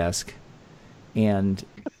on the desk. And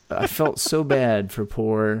I felt so bad for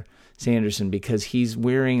poor Sanderson because he's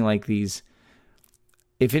wearing like these.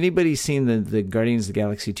 If anybody's seen the Guardians of the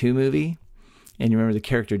Galaxy 2 movie, and you remember the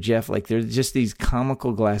character Jeff, like they're just these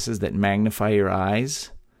comical glasses that magnify your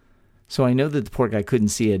eyes. So I know that the poor guy couldn't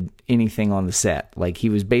see anything on the set. Like he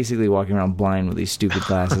was basically walking around blind with these stupid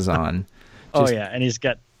glasses on. And he's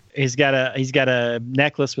got a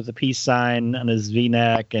necklace with a peace sign on his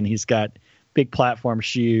V-neck, and he's got big platform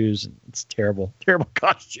shoes. It's terrible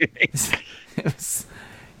costuming. It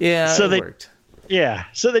worked. Yeah,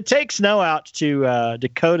 so they take Snow out to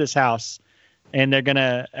Dakota's house, and they're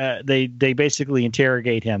gonna they basically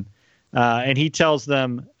interrogate him, and he tells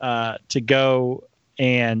them to go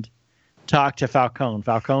and talk to Falcone.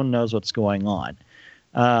 Falcone knows what's going on,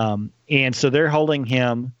 and so they're holding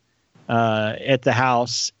him at the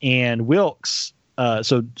house, and Wilkes.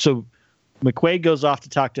 So McQuaid goes off to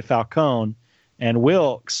talk to Falcone, and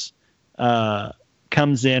Wilkes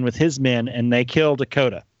comes in with his men, and they kill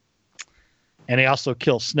Dakota, and they also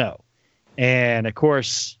kill Snow, and of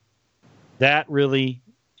course, that really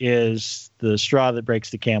is the straw that breaks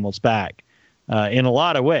the camel's back in a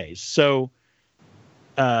lot of ways. So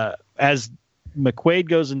as McQuaid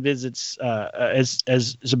goes and visits,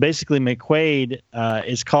 so basically McQuaid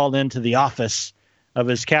is called into the office of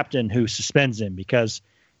his captain, who suspends him because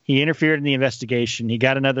he interfered in the investigation. He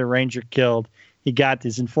got another ranger killed. He got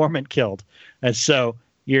his informant killed, and so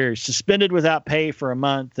you're suspended without pay for a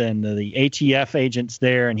month, and the ATF agent's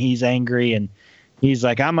there, and he's angry, and he's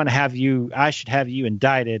like, I should have you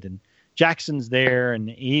indicted. And Jackson's there, and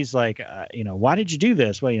he's like, why did you do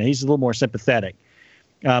this? Well, he's a little more sympathetic.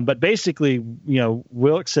 But basically,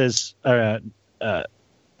 Wilkes has,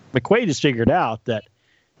 McQuaid has figured out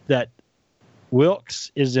that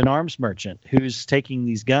Wilkes is an arms merchant who's taking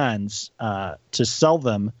these guns to sell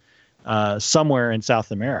them somewhere in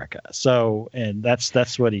South America. So, and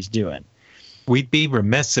that's what he's doing. We'd be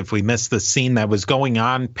remiss if we missed the scene that was going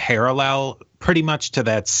on parallel pretty much to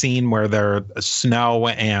that scene where Snow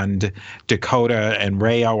and Dakota and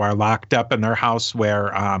Rayo are locked up in their house,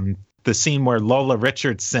 where the scene where Lola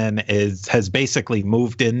Richardson has basically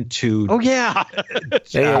moved into J.J.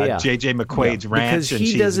 McQuaid's ranch, because and he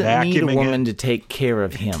she's doesn't need a woman vacuuming to take care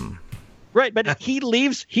of him. Right, but he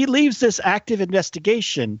leaves this active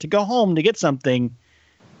investigation to go home to get something,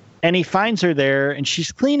 and he finds her there, and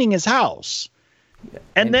she's cleaning his house,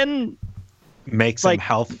 and then makes him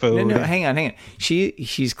health food. No, hang on.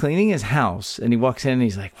 She's cleaning his house, and he walks in, and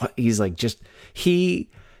he's like, what? He's like, he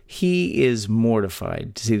is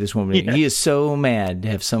mortified to see this woman. Yeah. He is so mad to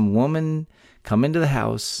have some woman come into the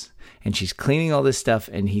house, and she's cleaning all this stuff,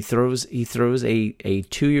 and he throws a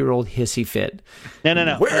 2-year-old hissy fit.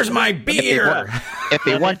 No. Where's my beer? If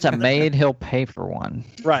he wants a maid, he'll pay for one.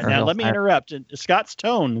 Right. Now, let me interrupt. Scott's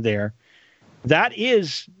tone there, that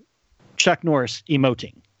is Chuck Norris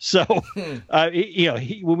emoting. So,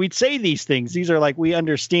 when we'd say these things, these are like, we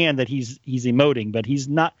understand that he's emoting, but he's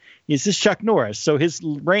not. This is Chuck Norris, so his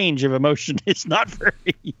range of emotion is not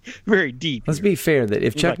very, very deep. Let's be fair that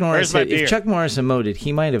if Chuck Norris emoted,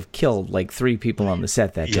 he might have killed like 3 people on the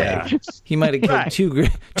set that day. He might have killed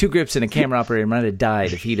two grips and a camera operator. Might have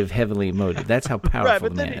died if he'd have heavily emoted. That's how powerful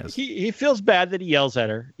the man is. He feels bad that he yells at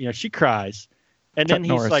her. She cries, and then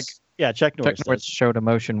he's like, Chuck Norris. Chuck Norris showed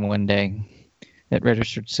emotion one day. It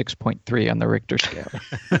registered 6.3 on the Richter scale.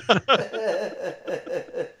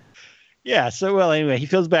 Yeah. So, anyway, he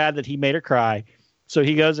feels bad that he made her cry. So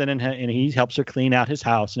he goes in and he helps her clean out his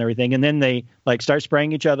house and everything. And then they start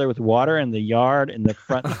spraying each other with water in the yard, in the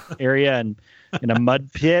front area, and in a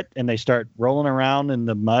mud pit. And they start rolling around in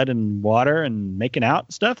the mud and water and making out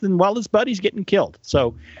and stuff. And while his buddy's getting killed.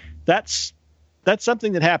 So that's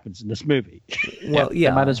something that happens in this movie. Well,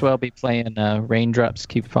 yeah. It might as well be playing Raindrops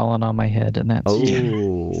Keep Falling on My Head. And that's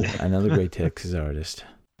another great Texas artist.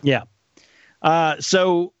 Yeah.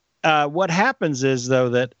 So what happens is, though,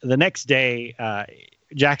 that the next day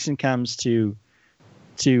Jackson comes to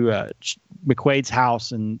McQuaid's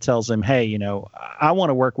house and tells him, hey, I want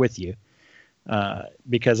to work with you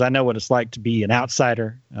because I know what it's like to be an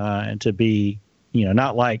outsider and to be,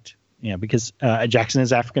 not liked. Because Jackson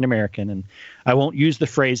is African American, and I won't use the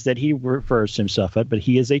phrase that he refers to himself at, but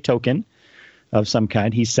he is a token of some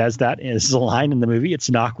kind. He says that as a line in the movie. It's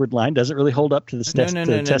an awkward line. Doesn't really hold up to the test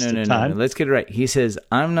of time. No. Let's get it right. He says,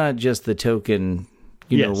 "I'm not just the token."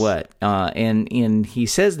 Know what? And he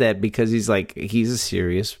says that because he's a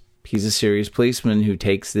serious policeman who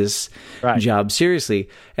takes this job seriously,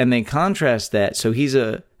 and they contrast that. So he's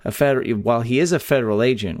a federal, while he is a federal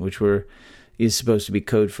agent, which is supposed to be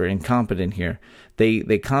code for incompetent here.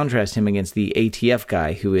 They contrast him against the ATF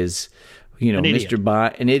guy who is, an idiot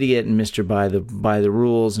and Mr. by the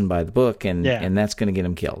rules and by the book, and that's going to get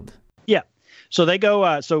him killed. Yeah. So they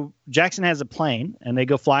go. So Jackson has a plane, and they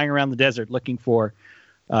go flying around the desert looking for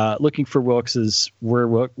Wilkes's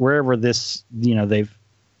wherever this they've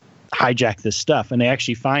hijacked this stuff, and they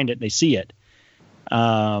actually find it. They see it,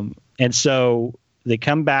 and so they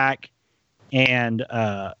come back and.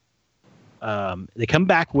 They come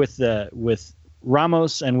back with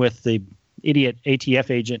Ramos and with the idiot ATF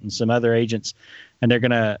agent and some other agents, and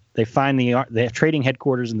they find the trading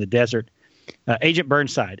headquarters in the desert. Agent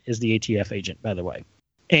Burnside is the ATF agent, by the way,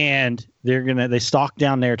 and they stalk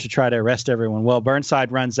down there to try to arrest everyone. Well,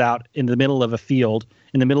 Burnside runs out in the middle of a field,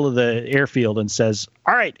 in the middle of the airfield, and says,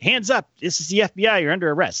 "All right, hands up! This is the FBI. You're under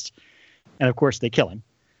arrest." And of course, they kill him.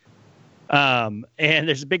 And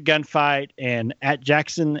there's a big gunfight, and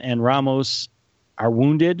Jackson and Ramos are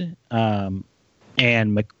wounded, and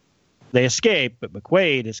they escape, but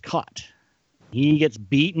McQuaid is caught. He gets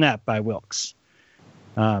beaten up by Wilkes,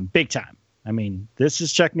 big time. I mean, this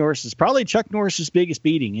is probably Chuck Norris's biggest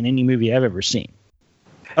beating in any movie I've ever seen.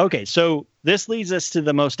 Okay, so this leads us to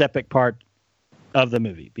the most epic part of the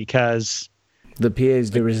movie, because the pièce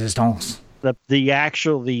de résistance. The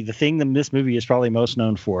thing that this movie is probably most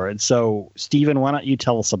known for. And so, Stephen, why don't you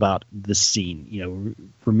tell us about this scene?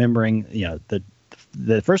 Remembering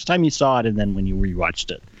the first time you saw it, and then when you rewatched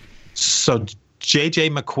it. So J.J.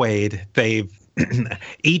 McQuaid, they've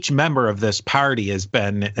each member of this party has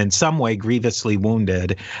been in some way grievously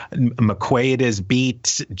wounded. McQuaid is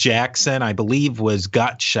beat. Jackson, I believe, was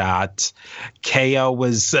gut shot. KO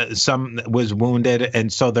was wounded,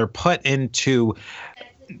 and so they put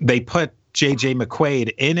J.J.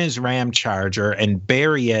 McQuaid in his Ramcharger and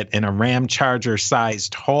bury it in a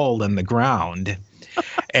Ramcharger-sized hole in the ground,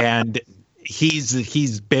 and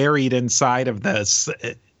he's buried inside of this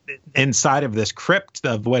crypt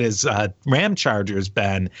of what his Ramcharger's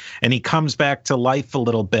been, and he comes back to life a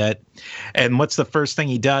little bit. And what's the first thing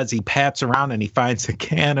he does? He pats around and he finds a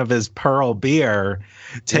can of his Pearl beer,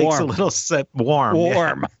 takes a little sip,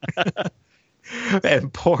 warm.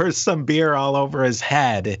 And pours some beer all over his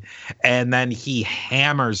head, and then he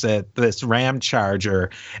hammers it, this Ramcharger,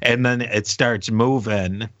 and then it starts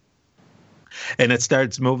moving. And it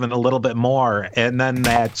starts moving a little bit more, and then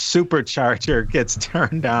that supercharger gets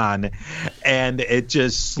turned on, and it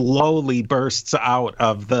just slowly bursts out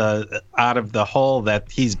of the hole that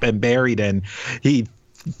he's been buried in. He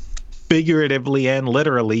figuratively and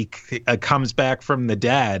literally comes back from the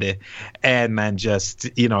dead, and then just,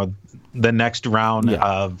 the next round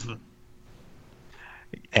of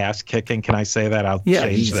ass kicking. Can I say that? I'll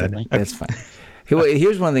change that. That's fine.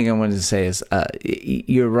 Here's one thing I wanted to say is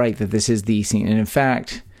you're right that this is the scene. And in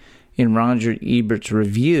fact, in Roger Ebert's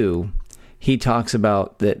review, he talks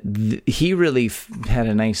about that he really had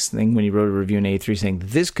a nice thing when he wrote a review in A3 saying that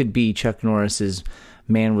this could be Chuck Norris's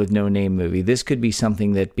Man with No Name movie. This could be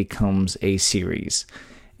something that becomes a series.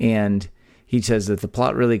 And he says that the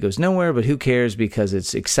plot really goes nowhere, but who cares because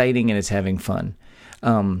it's exciting and it's having fun.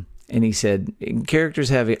 And he said, characters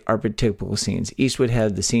have archetypical scenes. Eastwood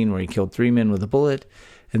had the scene where he killed 3 men with a bullet.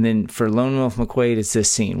 And then for Lone Wolf McQuaid, it's this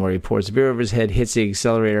scene where he pours beer over his head, hits the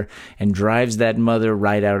accelerator, and drives that mother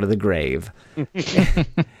right out of the grave. And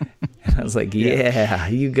I was like, yeah,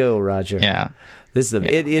 you go, Roger. Yeah. This is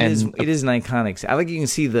it is an iconic. I like you can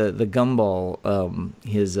see the gumball,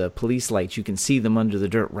 his police lights. You can see them under the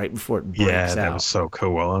dirt right before it breaks out. Yeah, that was so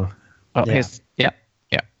cool. Oh, yeah.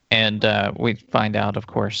 And we find out, of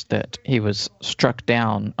course, that he was struck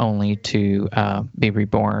down only to be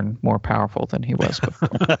reborn more powerful than he was before.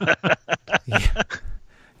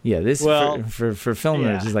 Yeah. This for film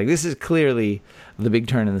nerds is like this is clearly the big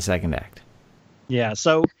turn in the second act. Yeah.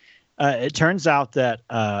 So it turns out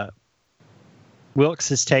that Wilkes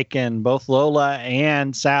has taken both Lola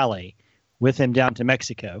and Sally with him down to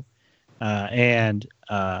Mexico, and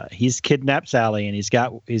he's kidnapped Sally and he's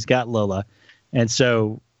got Lola, and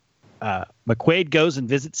so. McQuaid goes and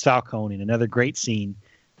visits Falcone in another great scene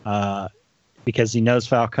because he knows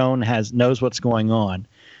Falcone knows what's going on.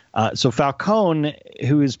 So Falcone,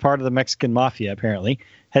 who is part of the Mexican mafia apparently,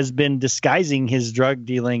 has been disguising his drug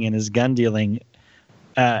dealing and his gun dealing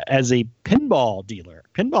as a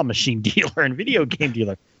pinball machine dealer, and video game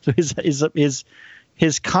dealer. So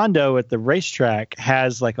his condo at the racetrack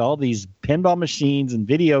has like all these pinball machines and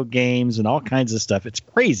video games and all kinds of stuff. It's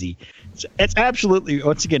crazy. It's absolutely,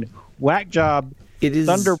 once again, whack job. It is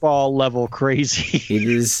Thunderball level crazy. It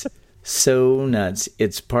is so nuts.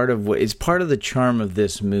 It's part of the charm of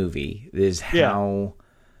this movie is how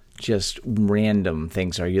just random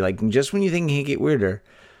things are. You like just when you think it can get weirder,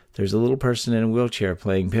 there's a little person in a wheelchair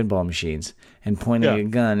playing pinball machines and pointing a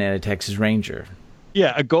gun at a Texas Ranger.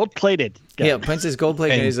 Yeah, a gold-plated gun. Yeah, points his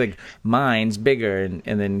gold-plated, and he's like, mine's bigger, and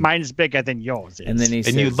then... Mine's bigger than yours is. And then he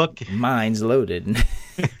says, mine's loaded.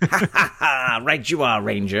 Right you are,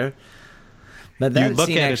 Ranger. But that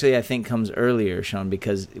scene actually, I think, comes earlier, Sean,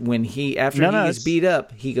 because when after he gets beat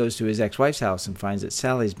up, he goes to his ex-wife's house and finds that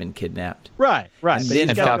Sally's been kidnapped. Right. And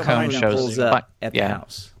then Falcone pulls up at the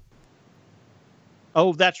house.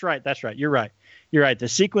 Oh, that's right. You're right. The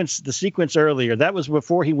sequence earlier, that was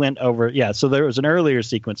before he went over. Yeah, so there was an earlier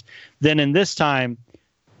sequence. Then in this time,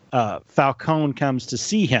 Falcone comes to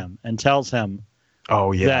see him and tells him.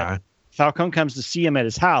 Oh, yeah. That Falcone comes to see him at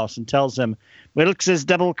his house and tells him, Wilkes has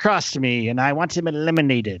double-crossed me, and I want him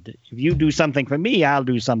eliminated. If you do something for me, I'll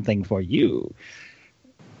do something for you.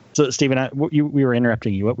 So, Stephen, we were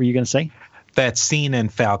interrupting you. What were you going to say? That scene in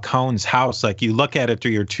Falcone's house, like you look at it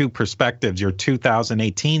through your two perspectives, your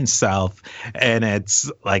 2018 self, and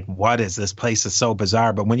it's like, what is this place is so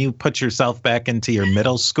bizarre. But when you put yourself back into your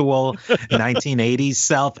middle school 1980s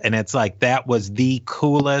self, and it's like that was the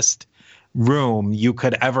coolest room you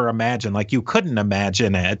could ever imagine. Like you couldn't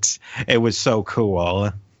imagine it. It was so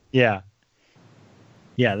cool. Yeah.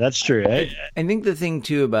 Yeah, that's true. I think the thing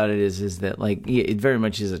too about it is that like it very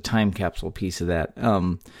much is a time capsule piece of that.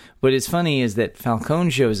 What is funny is that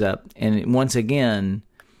Falcone shows up, and once again,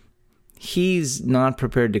 he's not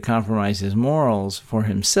prepared to compromise his morals for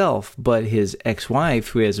himself, but his ex-wife,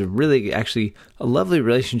 who has actually a lovely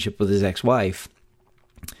relationship with his ex-wife,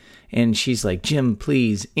 and she's like, Jim,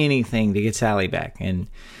 please, anything to get Sally back. And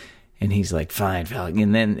he's like, fine,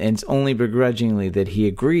 and then it's only begrudgingly that he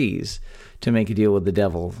agrees to make a deal with the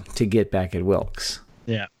devil to get back at Wilkes.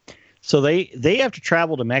 Yeah. So they have to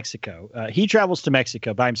travel to Mexico. He travels to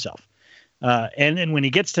Mexico by himself. And then when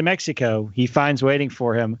he gets to Mexico, he finds waiting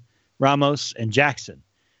for him Ramos and Jackson.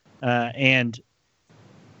 And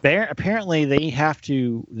apparently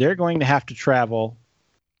they're going to have to travel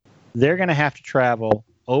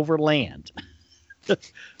overland.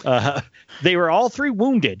 They were all three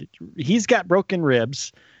wounded. He's got broken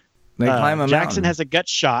ribs. They climb a Jackson mountain. has a gut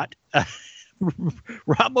shot.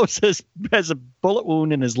 Ramos has a bullet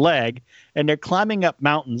wound in his leg, and they're climbing up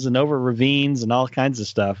mountains and over ravines and all kinds of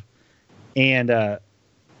stuff. And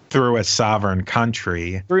through a sovereign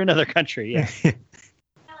country. Through another country, yeah.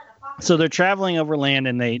 So they're traveling overland,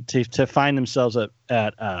 and they to find themselves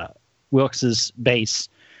at Wilkes's base.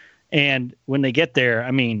 And when they get there,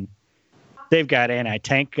 I mean, they've got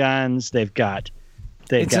anti-tank guns. They've got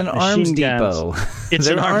an arms depot. It's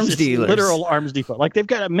an arms dealer, literal arms depot. Like they've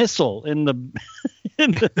got a missile in the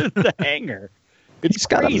the hangar. He's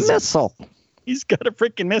got a missile. He's got a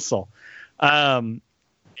freaking missile.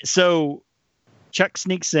 So Chuck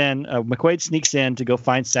sneaks in. McQuaid sneaks in to go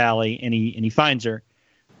find Sally, and he finds her.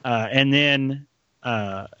 And then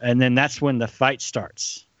that's when the fight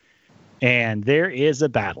starts. And there is a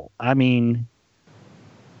battle. I mean,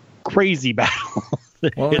 crazy battle.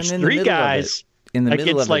 Well, it's three guys. In the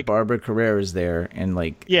middle of it, Barbara Carrera's there, and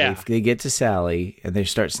they get to Sally, and they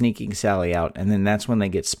start sneaking Sally out, and then that's when they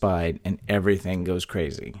get spied, and everything goes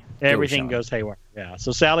crazy. Everything goes haywire. Yeah.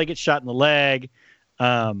 So Sally gets shot in the leg,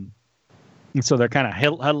 and so they're kind of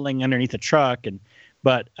huddling underneath the truck,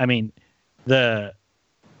 but I mean, the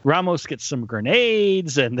Ramos gets some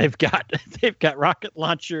grenades, and they've got rocket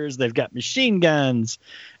launchers, they've got machine guns,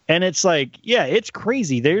 and it's like, yeah, it's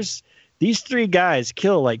crazy. There's these three guys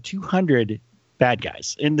kill like 200 bad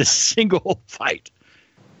guys in this single fight.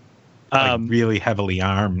 Really heavily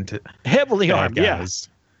armed. Guys.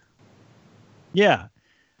 Yeah.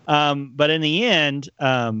 But in the end,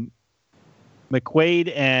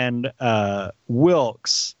 McQuaid and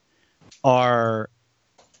Wilkes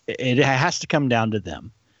it has to come down to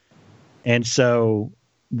them. And so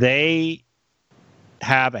they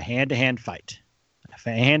have a hand-to-hand fight, a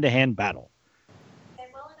hand-to-hand battle.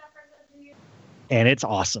 And it's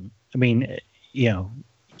awesome. I mean,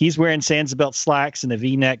 he's wearing Sansabelt slacks and a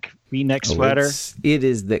V-neck sweater. It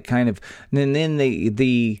is that kind of, and then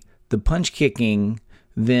the punch kicking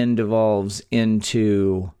then devolves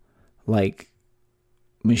into like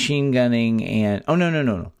machine gunning and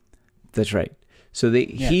no, that's right. So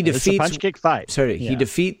he defeats it's a punch kick fight. Sorry,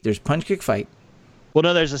 there's punch kick fight. Well,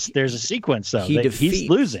 no, there's a sequence though. He's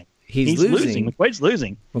losing. He's losing. McQuaid's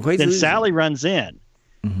losing. Then Sally runs in.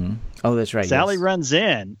 Mm-hmm. Oh, that's right. Sally runs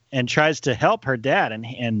in and tries to help her dad,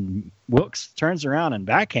 and Wilkes turns around and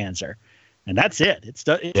backhands her, and that's it. It's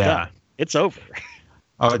done. It's over.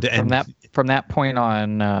 Oh, from that point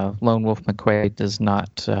on, Lone Wolf McQuaid does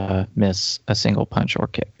not miss a single punch or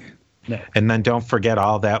kick. No. And then don't forget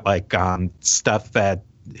all that stuff that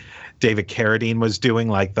David Carradine was doing,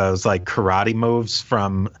 like those karate moves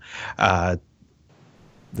from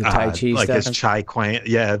the Tai Chi like stuff. his Chai Quan,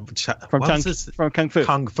 from Kung Fu.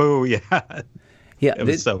 Kung Fu, yeah. Yeah, it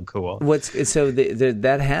was so cool.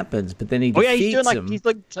 That happens, but then he defeats him.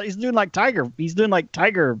 He's doing like tiger. He's doing like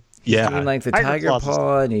tiger. He's doing like the tiger clauses.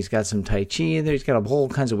 paw, and he's got some Tai Chi in there. He's got a whole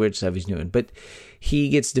kinds of weird stuff he's doing. But he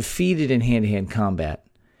gets defeated in hand-to-hand combat,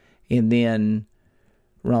 and then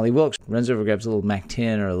Raleigh Wilkes runs over, grabs a little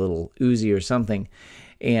MAC-10 or a little Uzi or something,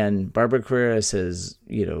 and Barbara Carrera says,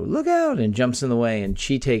 look out, and jumps in the way, and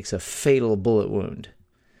she takes a fatal bullet wound.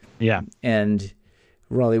 Yeah. And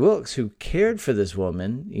Raleigh Wilkes, who cared for this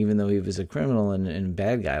woman, even though he was a criminal and a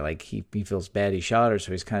bad guy, like he feels bad he shot her,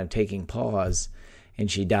 so he's kind of taking pause,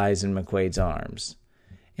 and she dies in McQuaid's arms.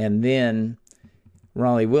 And then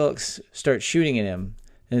Raleigh Wilkes starts shooting at him,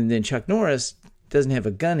 and then Chuck Norris doesn't have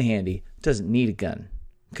a gun handy, doesn't need a gun,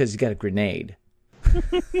 because he's got a grenade.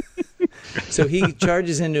 So he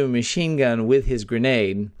charges into a machine gun with his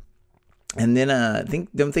grenade, and then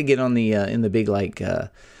don't they get on the in the big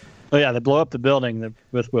oh yeah, they blow up the building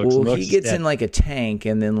with Wilkes. Well, he gets in like a tank,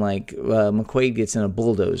 and then McQuaid gets in a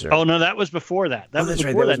bulldozer. Oh no, that was before that. That was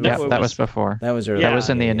right. before that. That was before. That was early. That was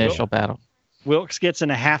in the initial battle. Wilkes gets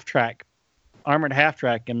in a half track, armored half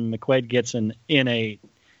track, and McQuaid gets in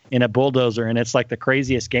in a bulldozer, and it's like the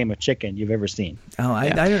craziest game of chicken you've ever seen. Oh, I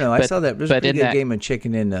don't know. I saw that. There's a pretty good game of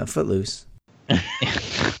chicken in Footloose.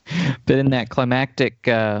 But in that climactic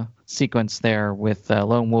sequence there with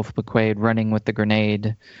Lone Wolf McQuade running with the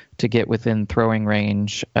grenade to get within throwing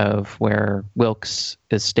range of where Wilkes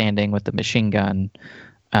is standing with the machine gun,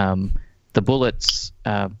 the bullets,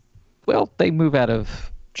 they move out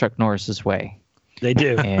of Chuck Norris's way. They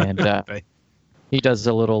do. And he does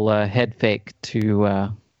a little head fake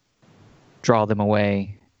to draw them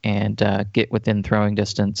away and get within throwing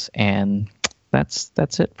distance. And that's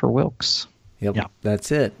it for Wilkes. Yep, yeah.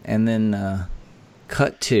 That's it. And then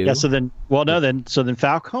cut to... Yeah, so then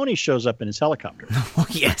Falcone shows up in his helicopter. Oh,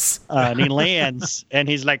 yes. And he lands, and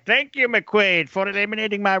he's like, "Thank you, McQuade, for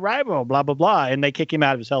eliminating my rival," blah, blah, blah. And they kick him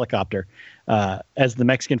out of his helicopter as the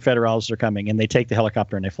Mexican federals are coming, and they take the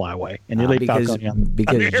helicopter and they fly away. And they leave Falcone on.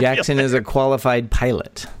 Because Jackson is a qualified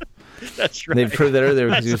pilot. That's right. They proved that earlier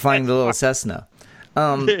because he was flying the little Cessna.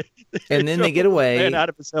 And then they get away out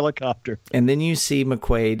of his helicopter. And then you see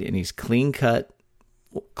McQuade, and he's clean cut,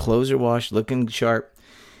 clothes are washed, looking sharp,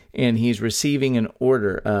 and he's receiving an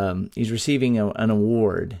order. He's receiving an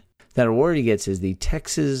award. That award he gets is the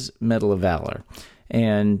Texas Medal of Valor.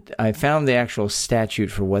 And I found the actual statute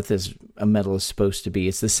for what this medal is supposed to be.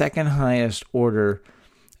 It's the second highest order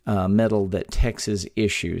medal that Texas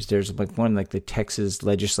issues. There's one like the Texas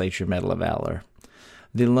Legislature Medal of Valor.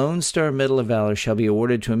 The Lone Star Medal of Valor shall be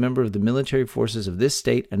awarded to a member of the military forces of this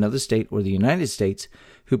state, another state, or the United States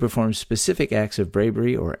who performs specific acts of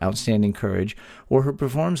bravery or outstanding courage, or who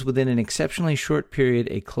performs within an exceptionally short period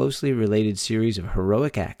a closely related series of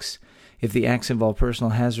heroic acts, if the acts involve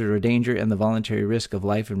personal hazard or danger and the voluntary risk of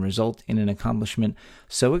life and result in an accomplishment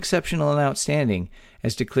so exceptional and outstanding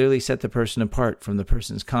as to clearly set the person apart from the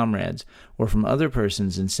person's comrades or from other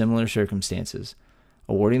persons in similar circumstances.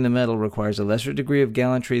 Awarding the medal requires a lesser degree of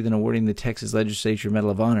gallantry than awarding the Texas Legislature Medal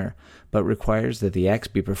of Honor, but requires that the acts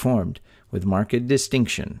be performed with marked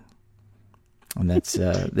distinction. And that's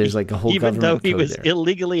there's like a whole even government though he code was there.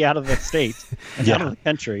 Illegally out of the state, out of the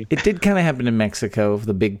country. It did kind of happen in Mexico,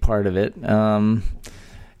 the big part of it. And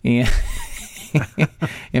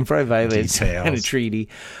probably violated some kind of treaty.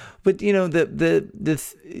 But you know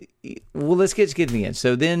well, let's get to the end.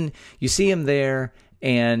 So then you see him there.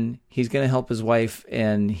 And he's going to help his wife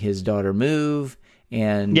and his daughter move.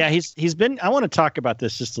 And yeah, he's been. I want to talk about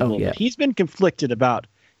this just a little bit. He's been conflicted about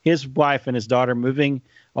his wife and his daughter moving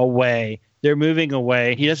away. They're moving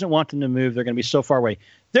away. He doesn't want them to move. They're going to be so far away.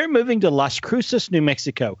 They're moving to Las Cruces, New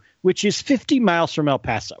Mexico, which is 50 miles from El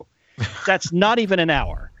Paso. That's not even an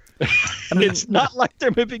hour. I mean, it's not like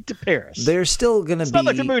they're moving to Paris. They're still going to be. It's not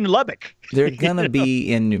like they're moving to Lubbock. They're going to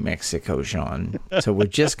be in New Mexico, Sean. So we're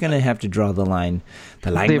just going to have to draw the line.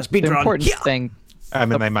 The line must be drawn. Important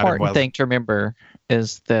thing to remember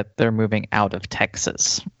is that they're moving out of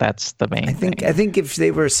Texas. That's the main thing. I think if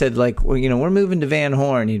they were said like, well, we're moving to Van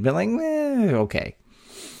Horn, he'd be like, okay.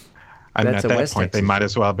 I mean, at that point, they might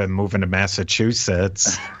as well have been moving to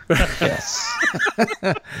Massachusetts. Yes.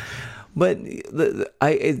 But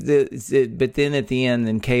but then at the end,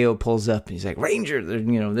 then KO pulls up and he's like, Ranger,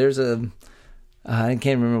 there's a I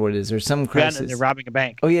can't remember what it is. There's some crisis. They're robbing a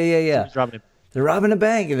bank. Oh yeah. They're robbing a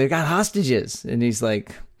bank and they've got hostages. And he's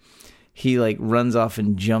like, he runs off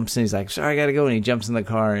and jumps and he's like, sorry, I gotta go. And he jumps in the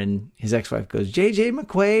car and his ex-wife goes, JJ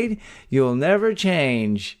McQuade, you'll never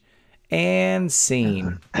change. And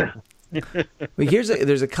scene. But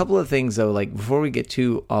there's a couple of things though, like before we get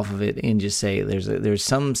too off of it and just say there's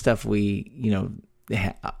some stuff this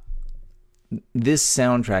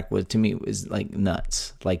soundtrack was like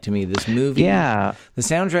nuts. Like to me, this movie, the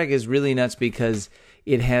soundtrack is really nuts because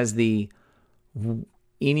it has the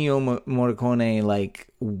Ennio Morricone, like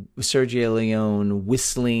Sergio Leone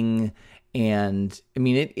whistling, and I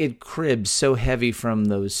mean it cribs so heavy from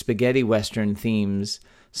those spaghetti western themes.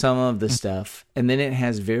 Some of the stuff, and then it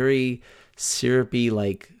has very syrupy,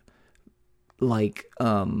 like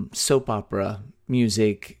soap opera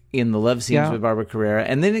music in the love scenes with Barbara Carrera,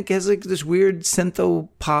 and then it has like this weird syntho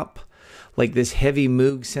pop, like this heavy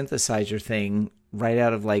Moog synthesizer thing right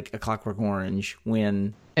out of like A Clockwork Orange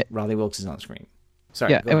when Raleigh Wilkes is on screen.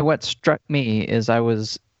 Sorry. Yeah, and what struck me is I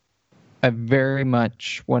very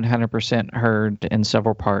much 100% heard in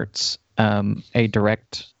several parts a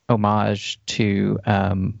direct homage to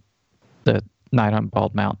the Night on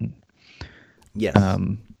Bald Mountain. Yes.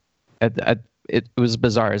 It was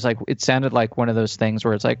bizarre. It's like it sounded like one of those things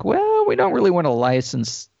where it's like, well, we don't really want to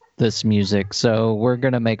license this music, so we're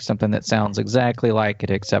going to make something that sounds exactly like it,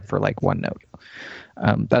 except for like one note.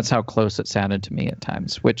 That's how close it sounded to me at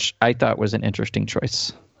times, which I thought was an interesting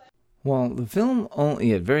choice. Well, the film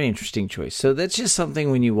only very interesting choice. So that's just something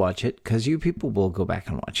when you watch it, because you people will go back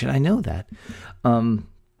and watch it. I know that.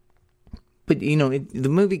 But, the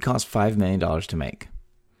movie cost $5 million to make.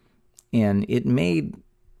 And it made,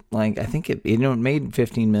 I think it made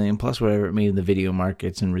 $15 million plus whatever it made in the video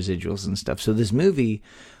markets and residuals and stuff. So this movie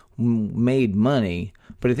made money.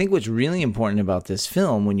 But I think what's really important about this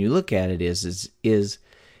film, when you look at it, is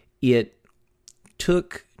it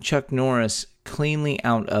took Chuck Norris cleanly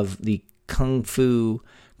out of the kung fu,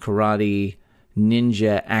 karate,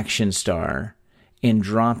 ninja action star and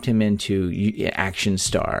dropped him into action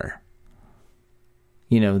star.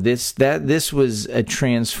 This was a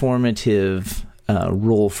transformative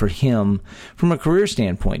role for him from a career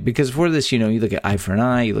standpoint. Because for this, you look at Eye for an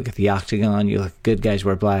Eye, you look at The Octagon, you look at Good Guys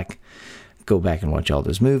Wear Black. Go back and watch all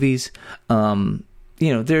those movies.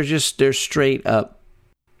 They're straight up,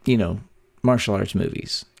 martial arts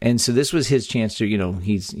movies. And so this was his chance to,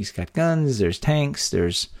 he's got guns, there's tanks,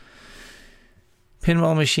 there's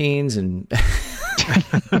pinball machines, and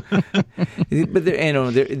but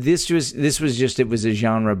this was it was a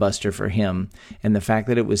genre buster for him, and the fact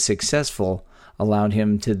that it was successful allowed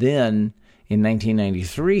him to then in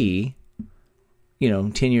 1993,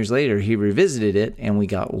 10 years later, he revisited it, and we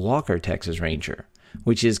got Walker, Texas Ranger,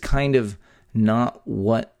 which is kind of not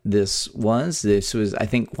what this was. This was, I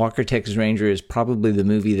think, Walker, Texas Ranger is probably the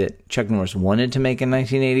movie that Chuck Norris wanted to make in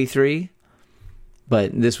 1983,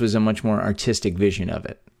 but this was a much more artistic vision of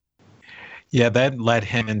it. Yeah, that led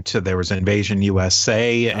him into, there was Invasion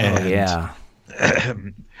USA and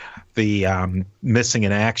the Missing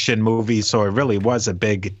in Action movie, so it really was a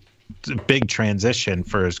big transition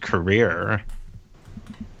for his career.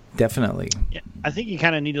 Definitely. Yeah, I think you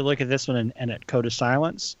kind of need to look at this one and at Code of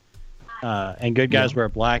Silence. And Good Guys Wear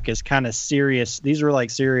Black is kind of serious. These were like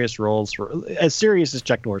serious roles for, as serious as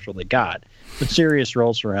Chuck Norris really got, but serious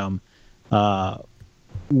roles for him,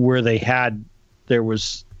 where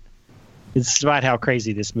despite how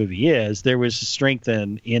crazy this movie is, there was strength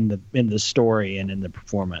in the story and in the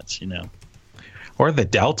performance, Or the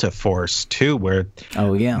Delta Force too, where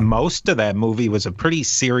most of that movie was a pretty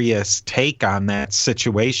serious take on that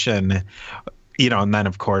situation, and then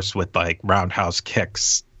of course with like roundhouse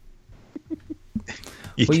kicks,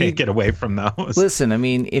 you can't get away from those. Listen, I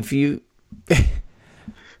mean, if you're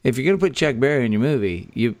gonna put Chuck Berry in your movie,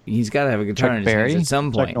 he's got to have a guitar in his hands at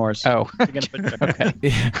some point. Chuck Norris. Oh, okay.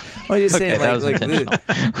 Well, I'm just saying,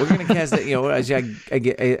 we're gonna cast that. I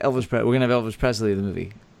get Elvis. We're gonna have Elvis Presley in the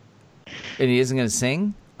movie. And he isn't going to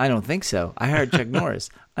sing? I don't think so. I hired Chuck Norris.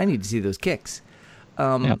 I need to see those kicks.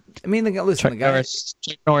 I mean, listen,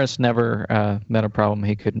 Chuck Norris never met a problem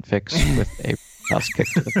he couldn't fix with a house kick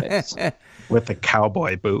to the face. With a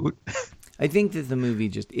cowboy boot. I think that the movie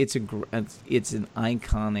it's an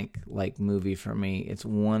iconic movie for me. It's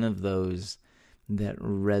one of those that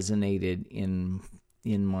resonated in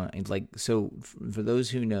my so for those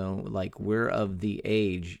who know, we're of the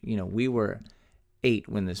age, we were 8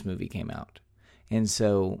 when this movie came out, and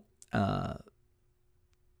so and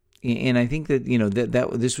I think that that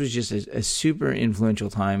this was just a super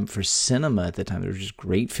influential time for cinema at the time. There were just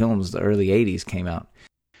great films. The early 80s came out.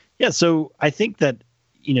 Yeah, so I think that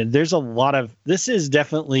there's a lot of, this is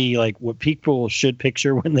definitely what people should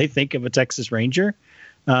picture when they think of a Texas Ranger,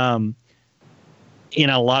 in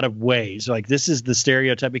a lot of ways. This is the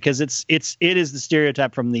stereotype, because it is the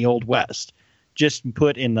stereotype from the Old West, just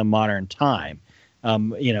put in the modern time.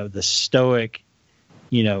 The stoic,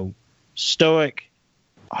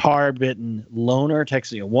 hard-bitten loner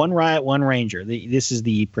Texas, one riot, one ranger. This is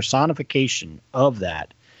the personification of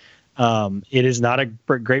that. It is not a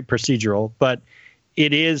great procedural, but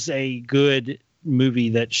it is a good movie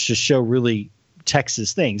that should show really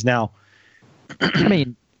Texas things. Now, I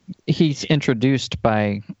mean, he's introduced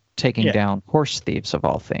by taking down horse thieves of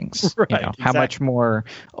all things. Right, exactly. How much more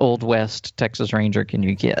Old West Texas Ranger can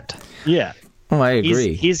you get? Yeah. Oh, I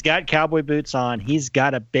agree. He's got cowboy boots on. He's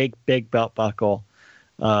got a big belt buckle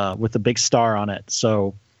with a big star on it.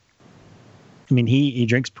 So, I mean, he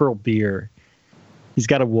drinks Pearl beer. He's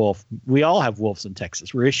got a wolf. We all have wolves in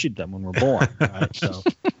Texas. We're issued them when we're born. Right? So.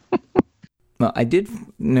 Well, I did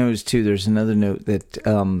notice, too, there's another note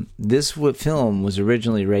that this film was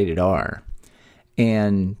originally rated R,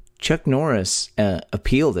 and Chuck Norris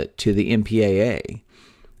appealed it to the MPAA,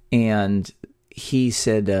 and he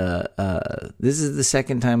said, this is the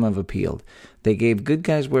second time I've appealed. They gave Good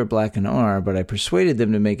Guys Wear Black an R, but I persuaded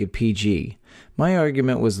them to make it PG. My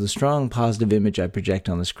argument was the strong positive image I project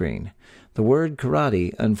on the screen. The word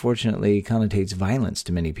karate, unfortunately, connotates violence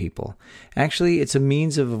to many people. Actually, it's a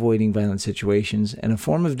means of avoiding violent situations and a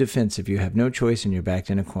form of defense if you have no choice and you're backed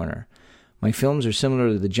in a corner. My films are similar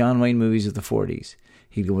to the John Wayne movies of the 40s.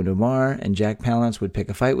 He'd go into a bar, and Jack Palance would pick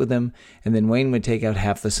a fight with him, and then Wayne would take out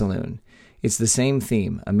half the saloon. It's the same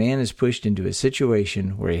theme. A man is pushed into a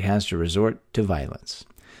situation where he has to resort to violence.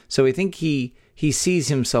 So I think he sees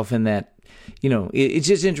himself in that. It's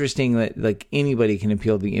just interesting that like anybody can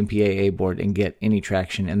appeal to the MPAA board and get any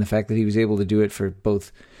traction, and the fact that he was able to do it for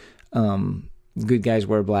both Good Guys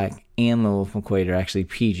Wear Black and The Wolf McQuade are actually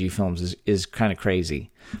PG films is kind of crazy.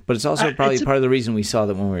 But it's also probably part of the reason we saw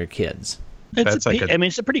that when we were kids. It's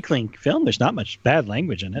a pretty clean film. There's not much bad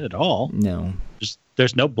language in it at all. No.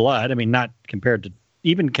 There's no blood. I mean, not compared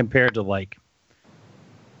to like,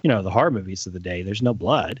 the horror movies of the day. There's no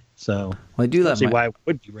blood. So I do see why it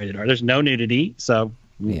would be rated R. There's no nudity. So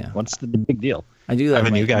what's the big deal? I do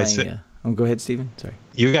love you guys. Go ahead, Stephen. Sorry.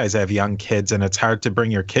 You guys have young kids, and it's hard to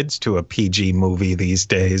bring your kids to a PG movie these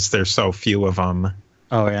days. There's so few of them.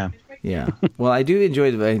 Oh, yeah. Yeah. Well, I do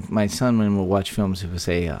enjoy my son when we'll watch films. He will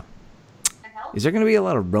say, is there going to be a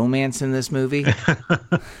lot of romance in this movie?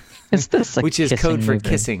 Is this which is code for movie?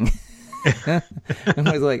 Kissing?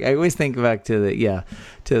 I always think back to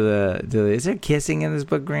is there kissing in this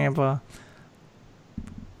book, Grandpa?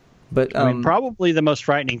 But I mean, probably the most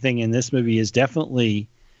frightening thing in this movie is definitely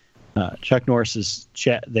Chuck Norris's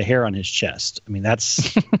the hair on his chest. I mean,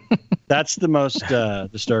 that's the most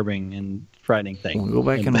disturbing and frightening thing. We'll go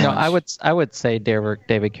back and watch. I would say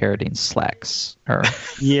David Carradine's slacks are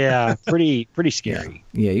pretty scary.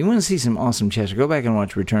 Yeah, you want to see some awesome chest? Go back and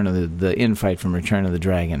watch Return of the infight from Return of the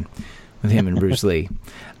Dragon with him and Bruce Lee.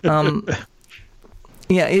 Yeah,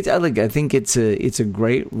 I think it's a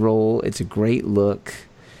great role. It's a great look.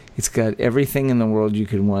 It's got everything in the world you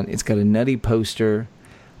could want. It's got a nutty poster,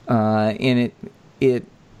 and I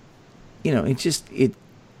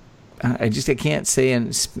can't say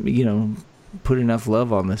and put enough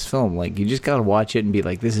love on this film. Like, you just got to watch it and be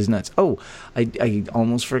like, this is nuts. Oh, I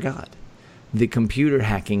almost forgot. The computer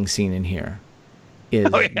hacking scene in here is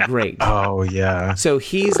great. Oh, yeah. So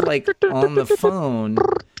he's like on the phone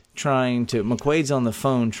McQuade's on the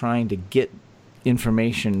phone trying to get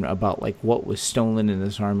information about like what was stolen in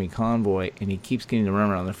this army convoy, and he keeps getting to run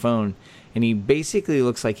around the phone, and he basically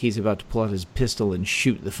looks like he's about to pull out his pistol and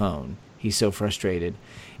shoot the phone. He's so frustrated.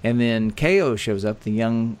 And then KO shows up, the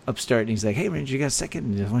young upstart, and he's like, hey, Ranger, you got a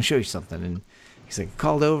second? I want to show you something. And he's like, I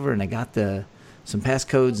called over, and I got some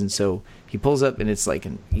passcodes. And so he pulls up, and it's like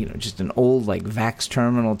just an old like VAX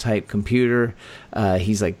terminal type computer.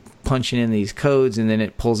 He's like punching in these codes, and then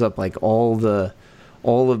it pulls up like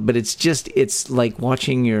but it's like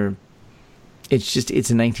watching it's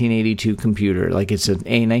a 1982 computer. Like it's a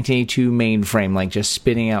 1982 mainframe, like just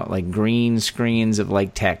spitting out like green screens of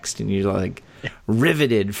like text, and you're like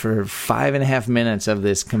riveted for 5.5 minutes of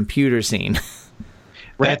this computer scene.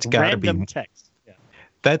 That's got to be text. Yeah.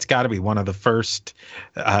 That's got to be one of the first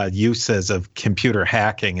uses of computer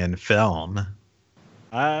hacking in film.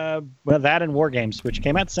 Well, that and War Games, which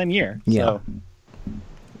came out the same year. Yeah. So.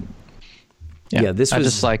 Yeah, this was I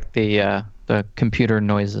just like the computer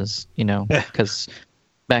noises, because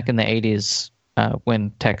back in the 80s,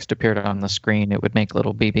 when text appeared on the screen, it would make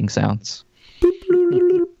little beeping sounds.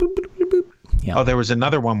 Yeah. Oh, there was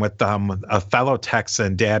another one with a fellow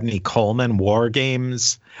Texan, Dabney Coleman, War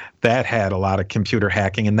Games. That had a lot of computer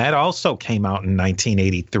hacking, and that also came out in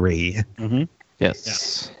 1983. Mm-hmm.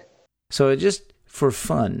 Yes. Yeah. So just for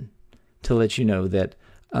fun, to let you know that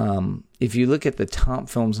if you look at the top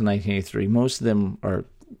films in 1983, most of them are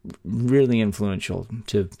really influential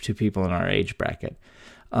to people in our age bracket.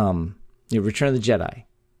 Return of the Jedi,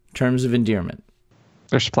 Terms of Endearment.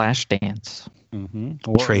 There's Flashdance.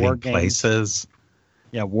 Mm-hmm. Trading Places.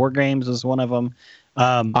 Yeah, War Games is one of them.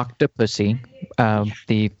 Octopussy,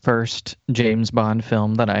 the first James Bond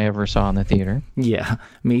film that I ever saw in the theater. Yeah,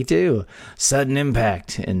 me too. Sudden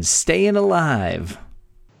Impact and Staying Alive.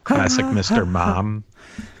 Classic Mr. Mom.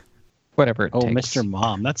 Whatever it takes. Mr.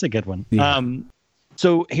 Mom. That's a good one. Yeah.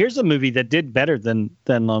 So here's a movie that did better than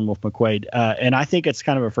Lone Wolf McQuade, and I think it's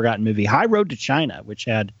kind of a forgotten movie. High Road to China, which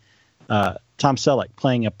had Tom Selleck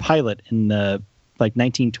playing a pilot in the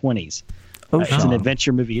 1920s. It's an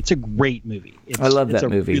adventure movie. It's a great movie. I love that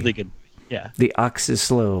movie. Really good. Yeah. The ox is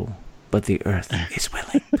slow, but the earth is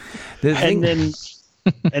willing.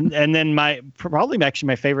 And then my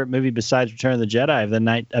favorite movie besides Return of the Jedi of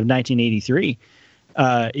 1983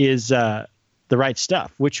 is The Right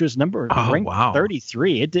Stuff, which was ranked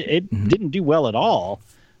 33. It didn't do well at all.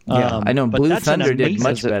 Yeah, I know. Blue Thunder did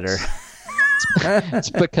much better.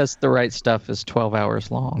 It's because The Right Stuff is 12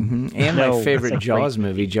 hours long. Mm-hmm. And my favorite Jaws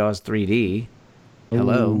movie, Jaws 3D.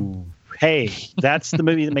 Hello. Ooh. Hey, that's the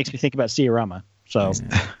movie that makes me think about Ciarama. So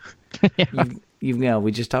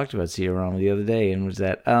we just talked about Ciarán the other day, and was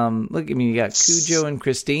that look? I mean, you got Cujo and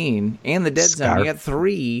Christine and The Dead Zone. You got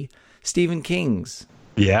 3 Stephen Kings.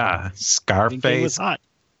 Yeah, Scarface was hot.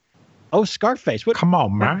 Oh, Scarface! What? Come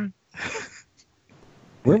on, man.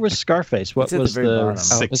 Where was Scarface? What was the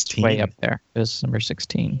 16? Way up there. It was number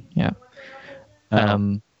 16. Yeah.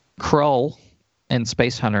 Krull and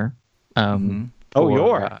Space Hunter. Oh,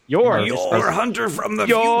 you're Hunter from the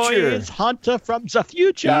future. future. Hunter from the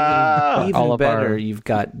future. Even All of better, our you've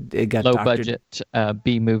got low budget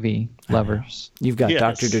B movie lovers. You've got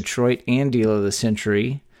Dr. Detroit and Deal of the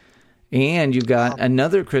Century, and you've got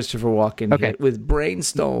another Christopher Walken hit with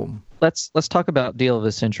Brainstorm. Let's talk about Deal of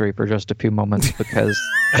the Century for just a few moments, because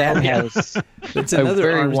that has It's a another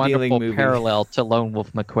very arms-dealing wonderful movie. parallel to Lone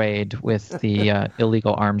Wolf McQuade with the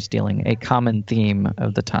illegal arms dealing, a common theme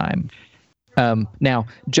of the time. Now,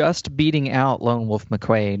 just beating out Lone Wolf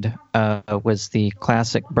McQuade was the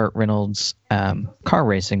classic Burt Reynolds car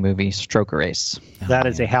racing movie, Stroker Race. That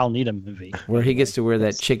is a Hal Needham movie. Where he gets to wear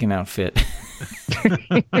that chicken outfit.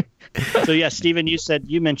 So yeah, Stephen,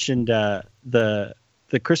 you mentioned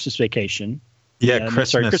the Christmas Vacation. Yeah,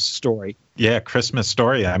 Christmas Story. Yeah, Christmas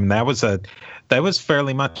Story. I mean, that was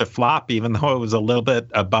fairly much a flop, even though it was a little bit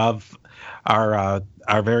above our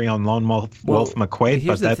very own Lone Wolf McQuade.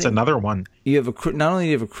 But that's another one. You have not only do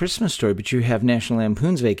you have a Christmas Story, but you have National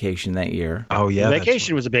Lampoon's Vacation that year. Oh yeah,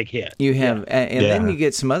 Vacation was a big hit. You have, and then you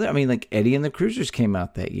get some other. I mean, like Eddie and the Cruisers came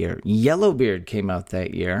out that year. Yellowbeard came out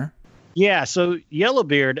that year. Yeah, so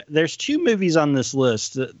Yellowbeard, there's 2 movies on this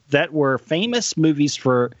list that were famous movies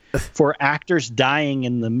for actors dying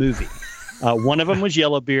in the movie. One of them was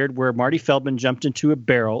Yellowbeard, where Marty Feldman jumped into a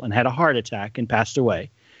barrel and had a heart attack and passed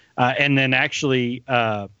away. And then actually,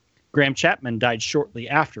 Graham Chapman died shortly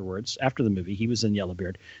afterwards, after the movie. He was in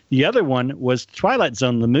Yellowbeard. The other one was Twilight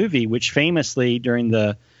Zone, the movie, which famously, during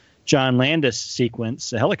the John Landis sequence,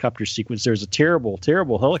 the helicopter sequence, there was a terrible,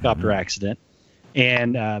 terrible helicopter accident.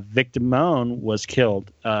 And Vic Damone was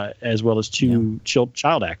killed, as well as 2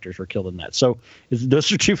 child actors were killed in that. So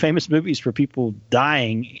those are 2 famous movies for people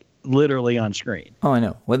dying literally on screen. Oh, I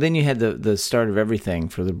know. Well, then you had the start of everything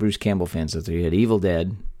for the Bruce Campbell fans out there. You had Evil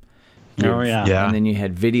Dead. And then you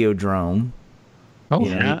had Videodrome. Oh,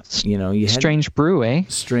 yeah. You had Strange Brew, eh?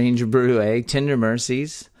 Strange Brew, eh? Tender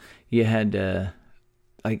Mercies. You had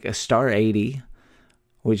like a Star 80,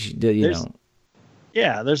 which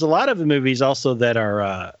Yeah, there's a lot of the movies also that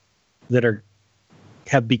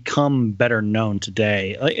have become better known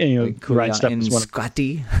today. Like, Right Stuff is one of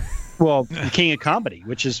Scotty. Well, King of Comedy,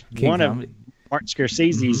 which is one of Martin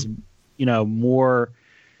Scorsese's, more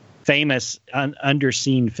famous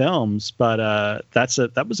underseen films, but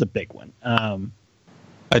that was a big one.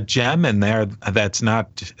 A gem in there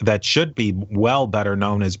that should be well better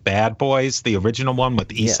known as Bad Boys, the original one with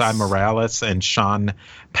Esai Morales and Sean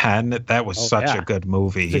Penn. That was such a good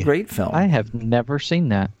movie. It's a great film. I have never seen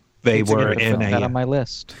that. They were in that on my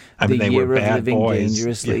list. I mean, the they Year were of bad Living boys.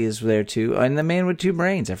 Dangerously is there too, and The Man with 2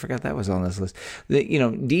 Brains. I forgot that was on this list.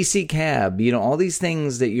 DC Cab. All these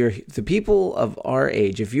things that the people of our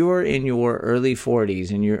age. If you're in your early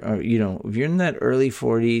 40s and if you're in that early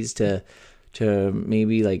 40s to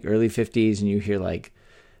maybe like early 50s, and you hear like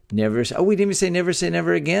we didn't even say Never Say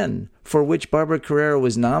Never Again, for which Barbara Carrera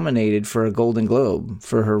was nominated for a Golden Globe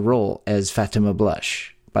for her role as Fatima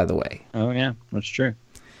Blush. By the way. Oh yeah, that's true.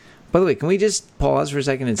 By the way, can we just pause for a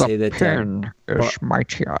second and say that pen is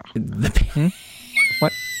mightier. The pen.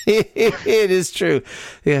 What? It is true.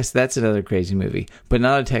 Yes, that's another crazy movie, but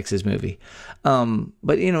not a Texas movie.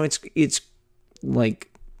 But it's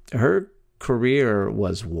like her career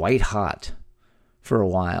was white hot for a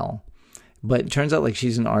while, but it turns out like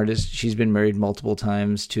she's an artist. She's been married multiple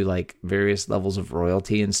times to like various levels of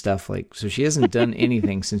royalty and stuff. Like, so she hasn't done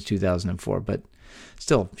anything since 2004, but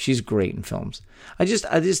still, she's great in films. I just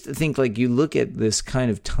think like you look at this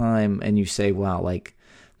kind of time and you say, wow, like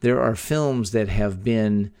there are films that have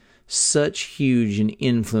been such huge an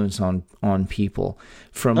influence on people,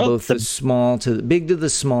 from both the small to the big to the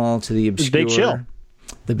small to the obscure. The Big Chill.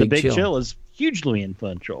 The Big Chill is hugely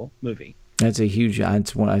influential movie. That's a huge.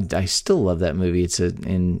 It's one. I still love that movie. It's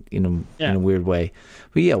in a weird way,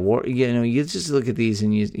 but yeah, you just look at these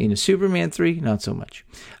and Superman 3, not so much.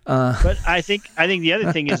 But I think the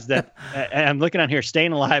other thing is that I'm looking on here.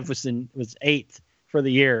 Staying Alive was 8th for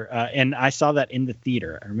the year, and I saw that in the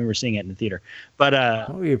theater. I remember seeing it in the theater. But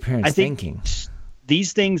what were your parents thinking?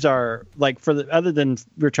 These things are like other than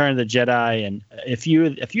Return of the Jedi and a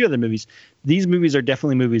few other movies. These movies are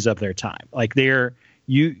definitely movies of their time. Like they're.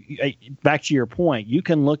 Back to your point, you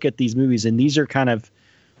can look at these movies and these are kind of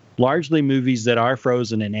largely movies that are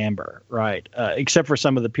frozen in amber, right? Except for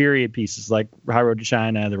some of the period pieces like High Road to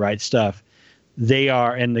China, The Right Stuff. They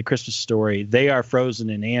are, and The Christmas Story, they are frozen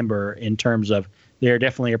in amber in terms of they're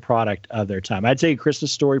definitely a product of their time. I'd say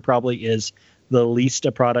Christmas Story probably is the least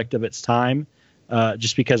a product of its time,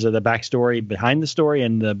 just because of the backstory behind the story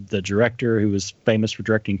and the director who was famous for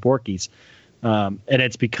directing Porky's. And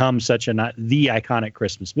it's become such the iconic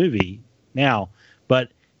Christmas movie now. But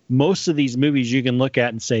most of these movies you can look at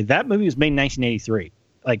and say that movie was made in 1983,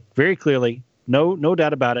 like very clearly, no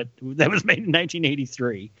doubt about it. That was made in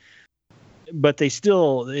 1983. But it's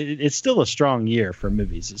still a strong year for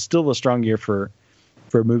movies. It's still a strong year for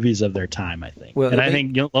movies of their time, I think. Well, and I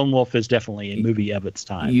think Lone Wolf is definitely a movie of its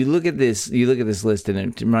time. You look at this list, and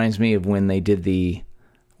it reminds me of when they did it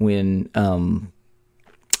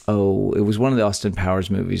was one of the Austin Powers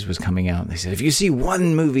movies was coming out. And they said, if you see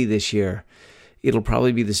one movie this year, it'll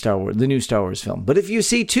probably be the new Star Wars film. But if you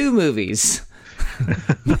see two movies,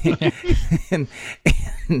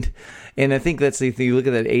 and I think that's the thing. You look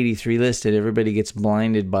at that 83 list, and everybody gets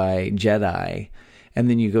blinded by Jedi, and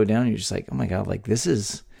then you go down, and you're just like, oh my god, like this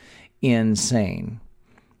is insane.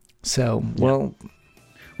 So, well,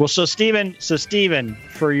 so Stephen,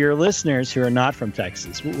 for your listeners who are not from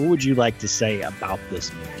Texas, what would you like to say about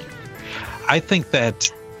this movie? I think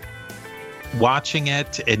that watching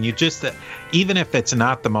it, and you just, even if it's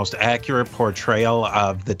not the most accurate portrayal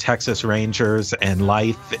of the Texas Rangers and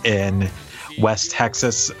life in West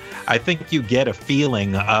Texas, I think you get a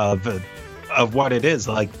feeling of what it is.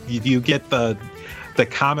 Like you get the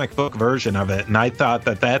comic book version of it, and I thought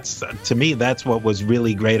that's to me that's what was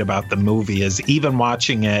really great about the movie, is even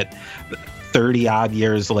watching it 30 odd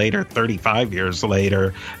years later, 35 years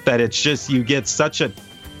later, that it's just you get such a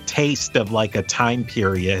taste of like a time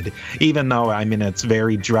period, even though I mean it's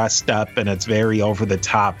very dressed up and it's very over the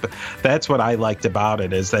top. That's what I liked about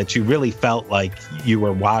it, is that you really felt like you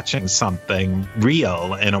were watching something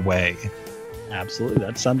real in a way. Absolutely,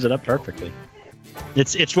 that sums it up perfectly.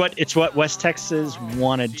 It's what West Texas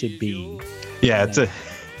wanted to be. Yeah, it's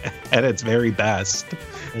at its very best.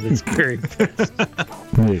 At its very best.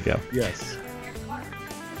 There you go. Yes.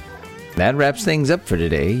 That wraps things up for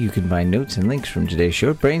today. You can find notes and links from today's show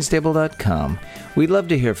at brainstable.com. We'd love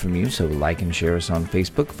to hear from you, so like and share us on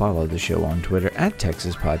Facebook, follow the show on Twitter at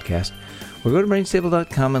Texas Podcast, or go to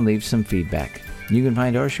brainstable.com and leave some feedback. You can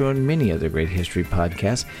find our show and many other great history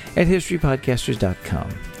podcasts at historypodcasters.com.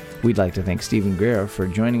 We'd like to thank Stephen Guerra for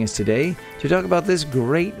joining us today to talk about this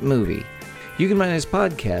great movie. You can find his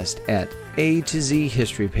podcast at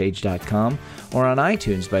a2zhistorypage.com or on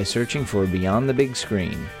iTunes by searching for Beyond the Big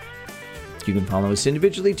Screen. You can follow us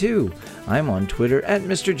individually too. I'm on Twitter at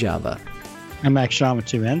Mr. Java. I'm Max Shaw with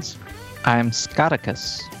 2 N's. I'm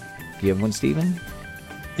Scotticus. Do you have one, Stephen?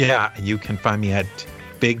 Yeah, you can find me at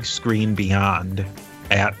Big Screen Beyond,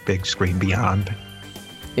 at Big Screen Beyond.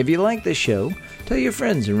 If you like the show, tell your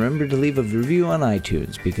friends and remember to leave a review on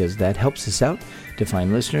iTunes, because that helps us out to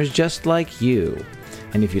find listeners just like you.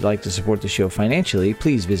 And if you'd like to support the show financially,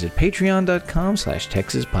 please visit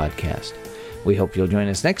patreon.com/Texas Podcast. We hope you'll join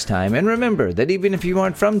us next time, and remember that even if you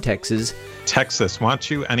aren't from Texas, Texas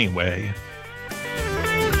wants you anyway.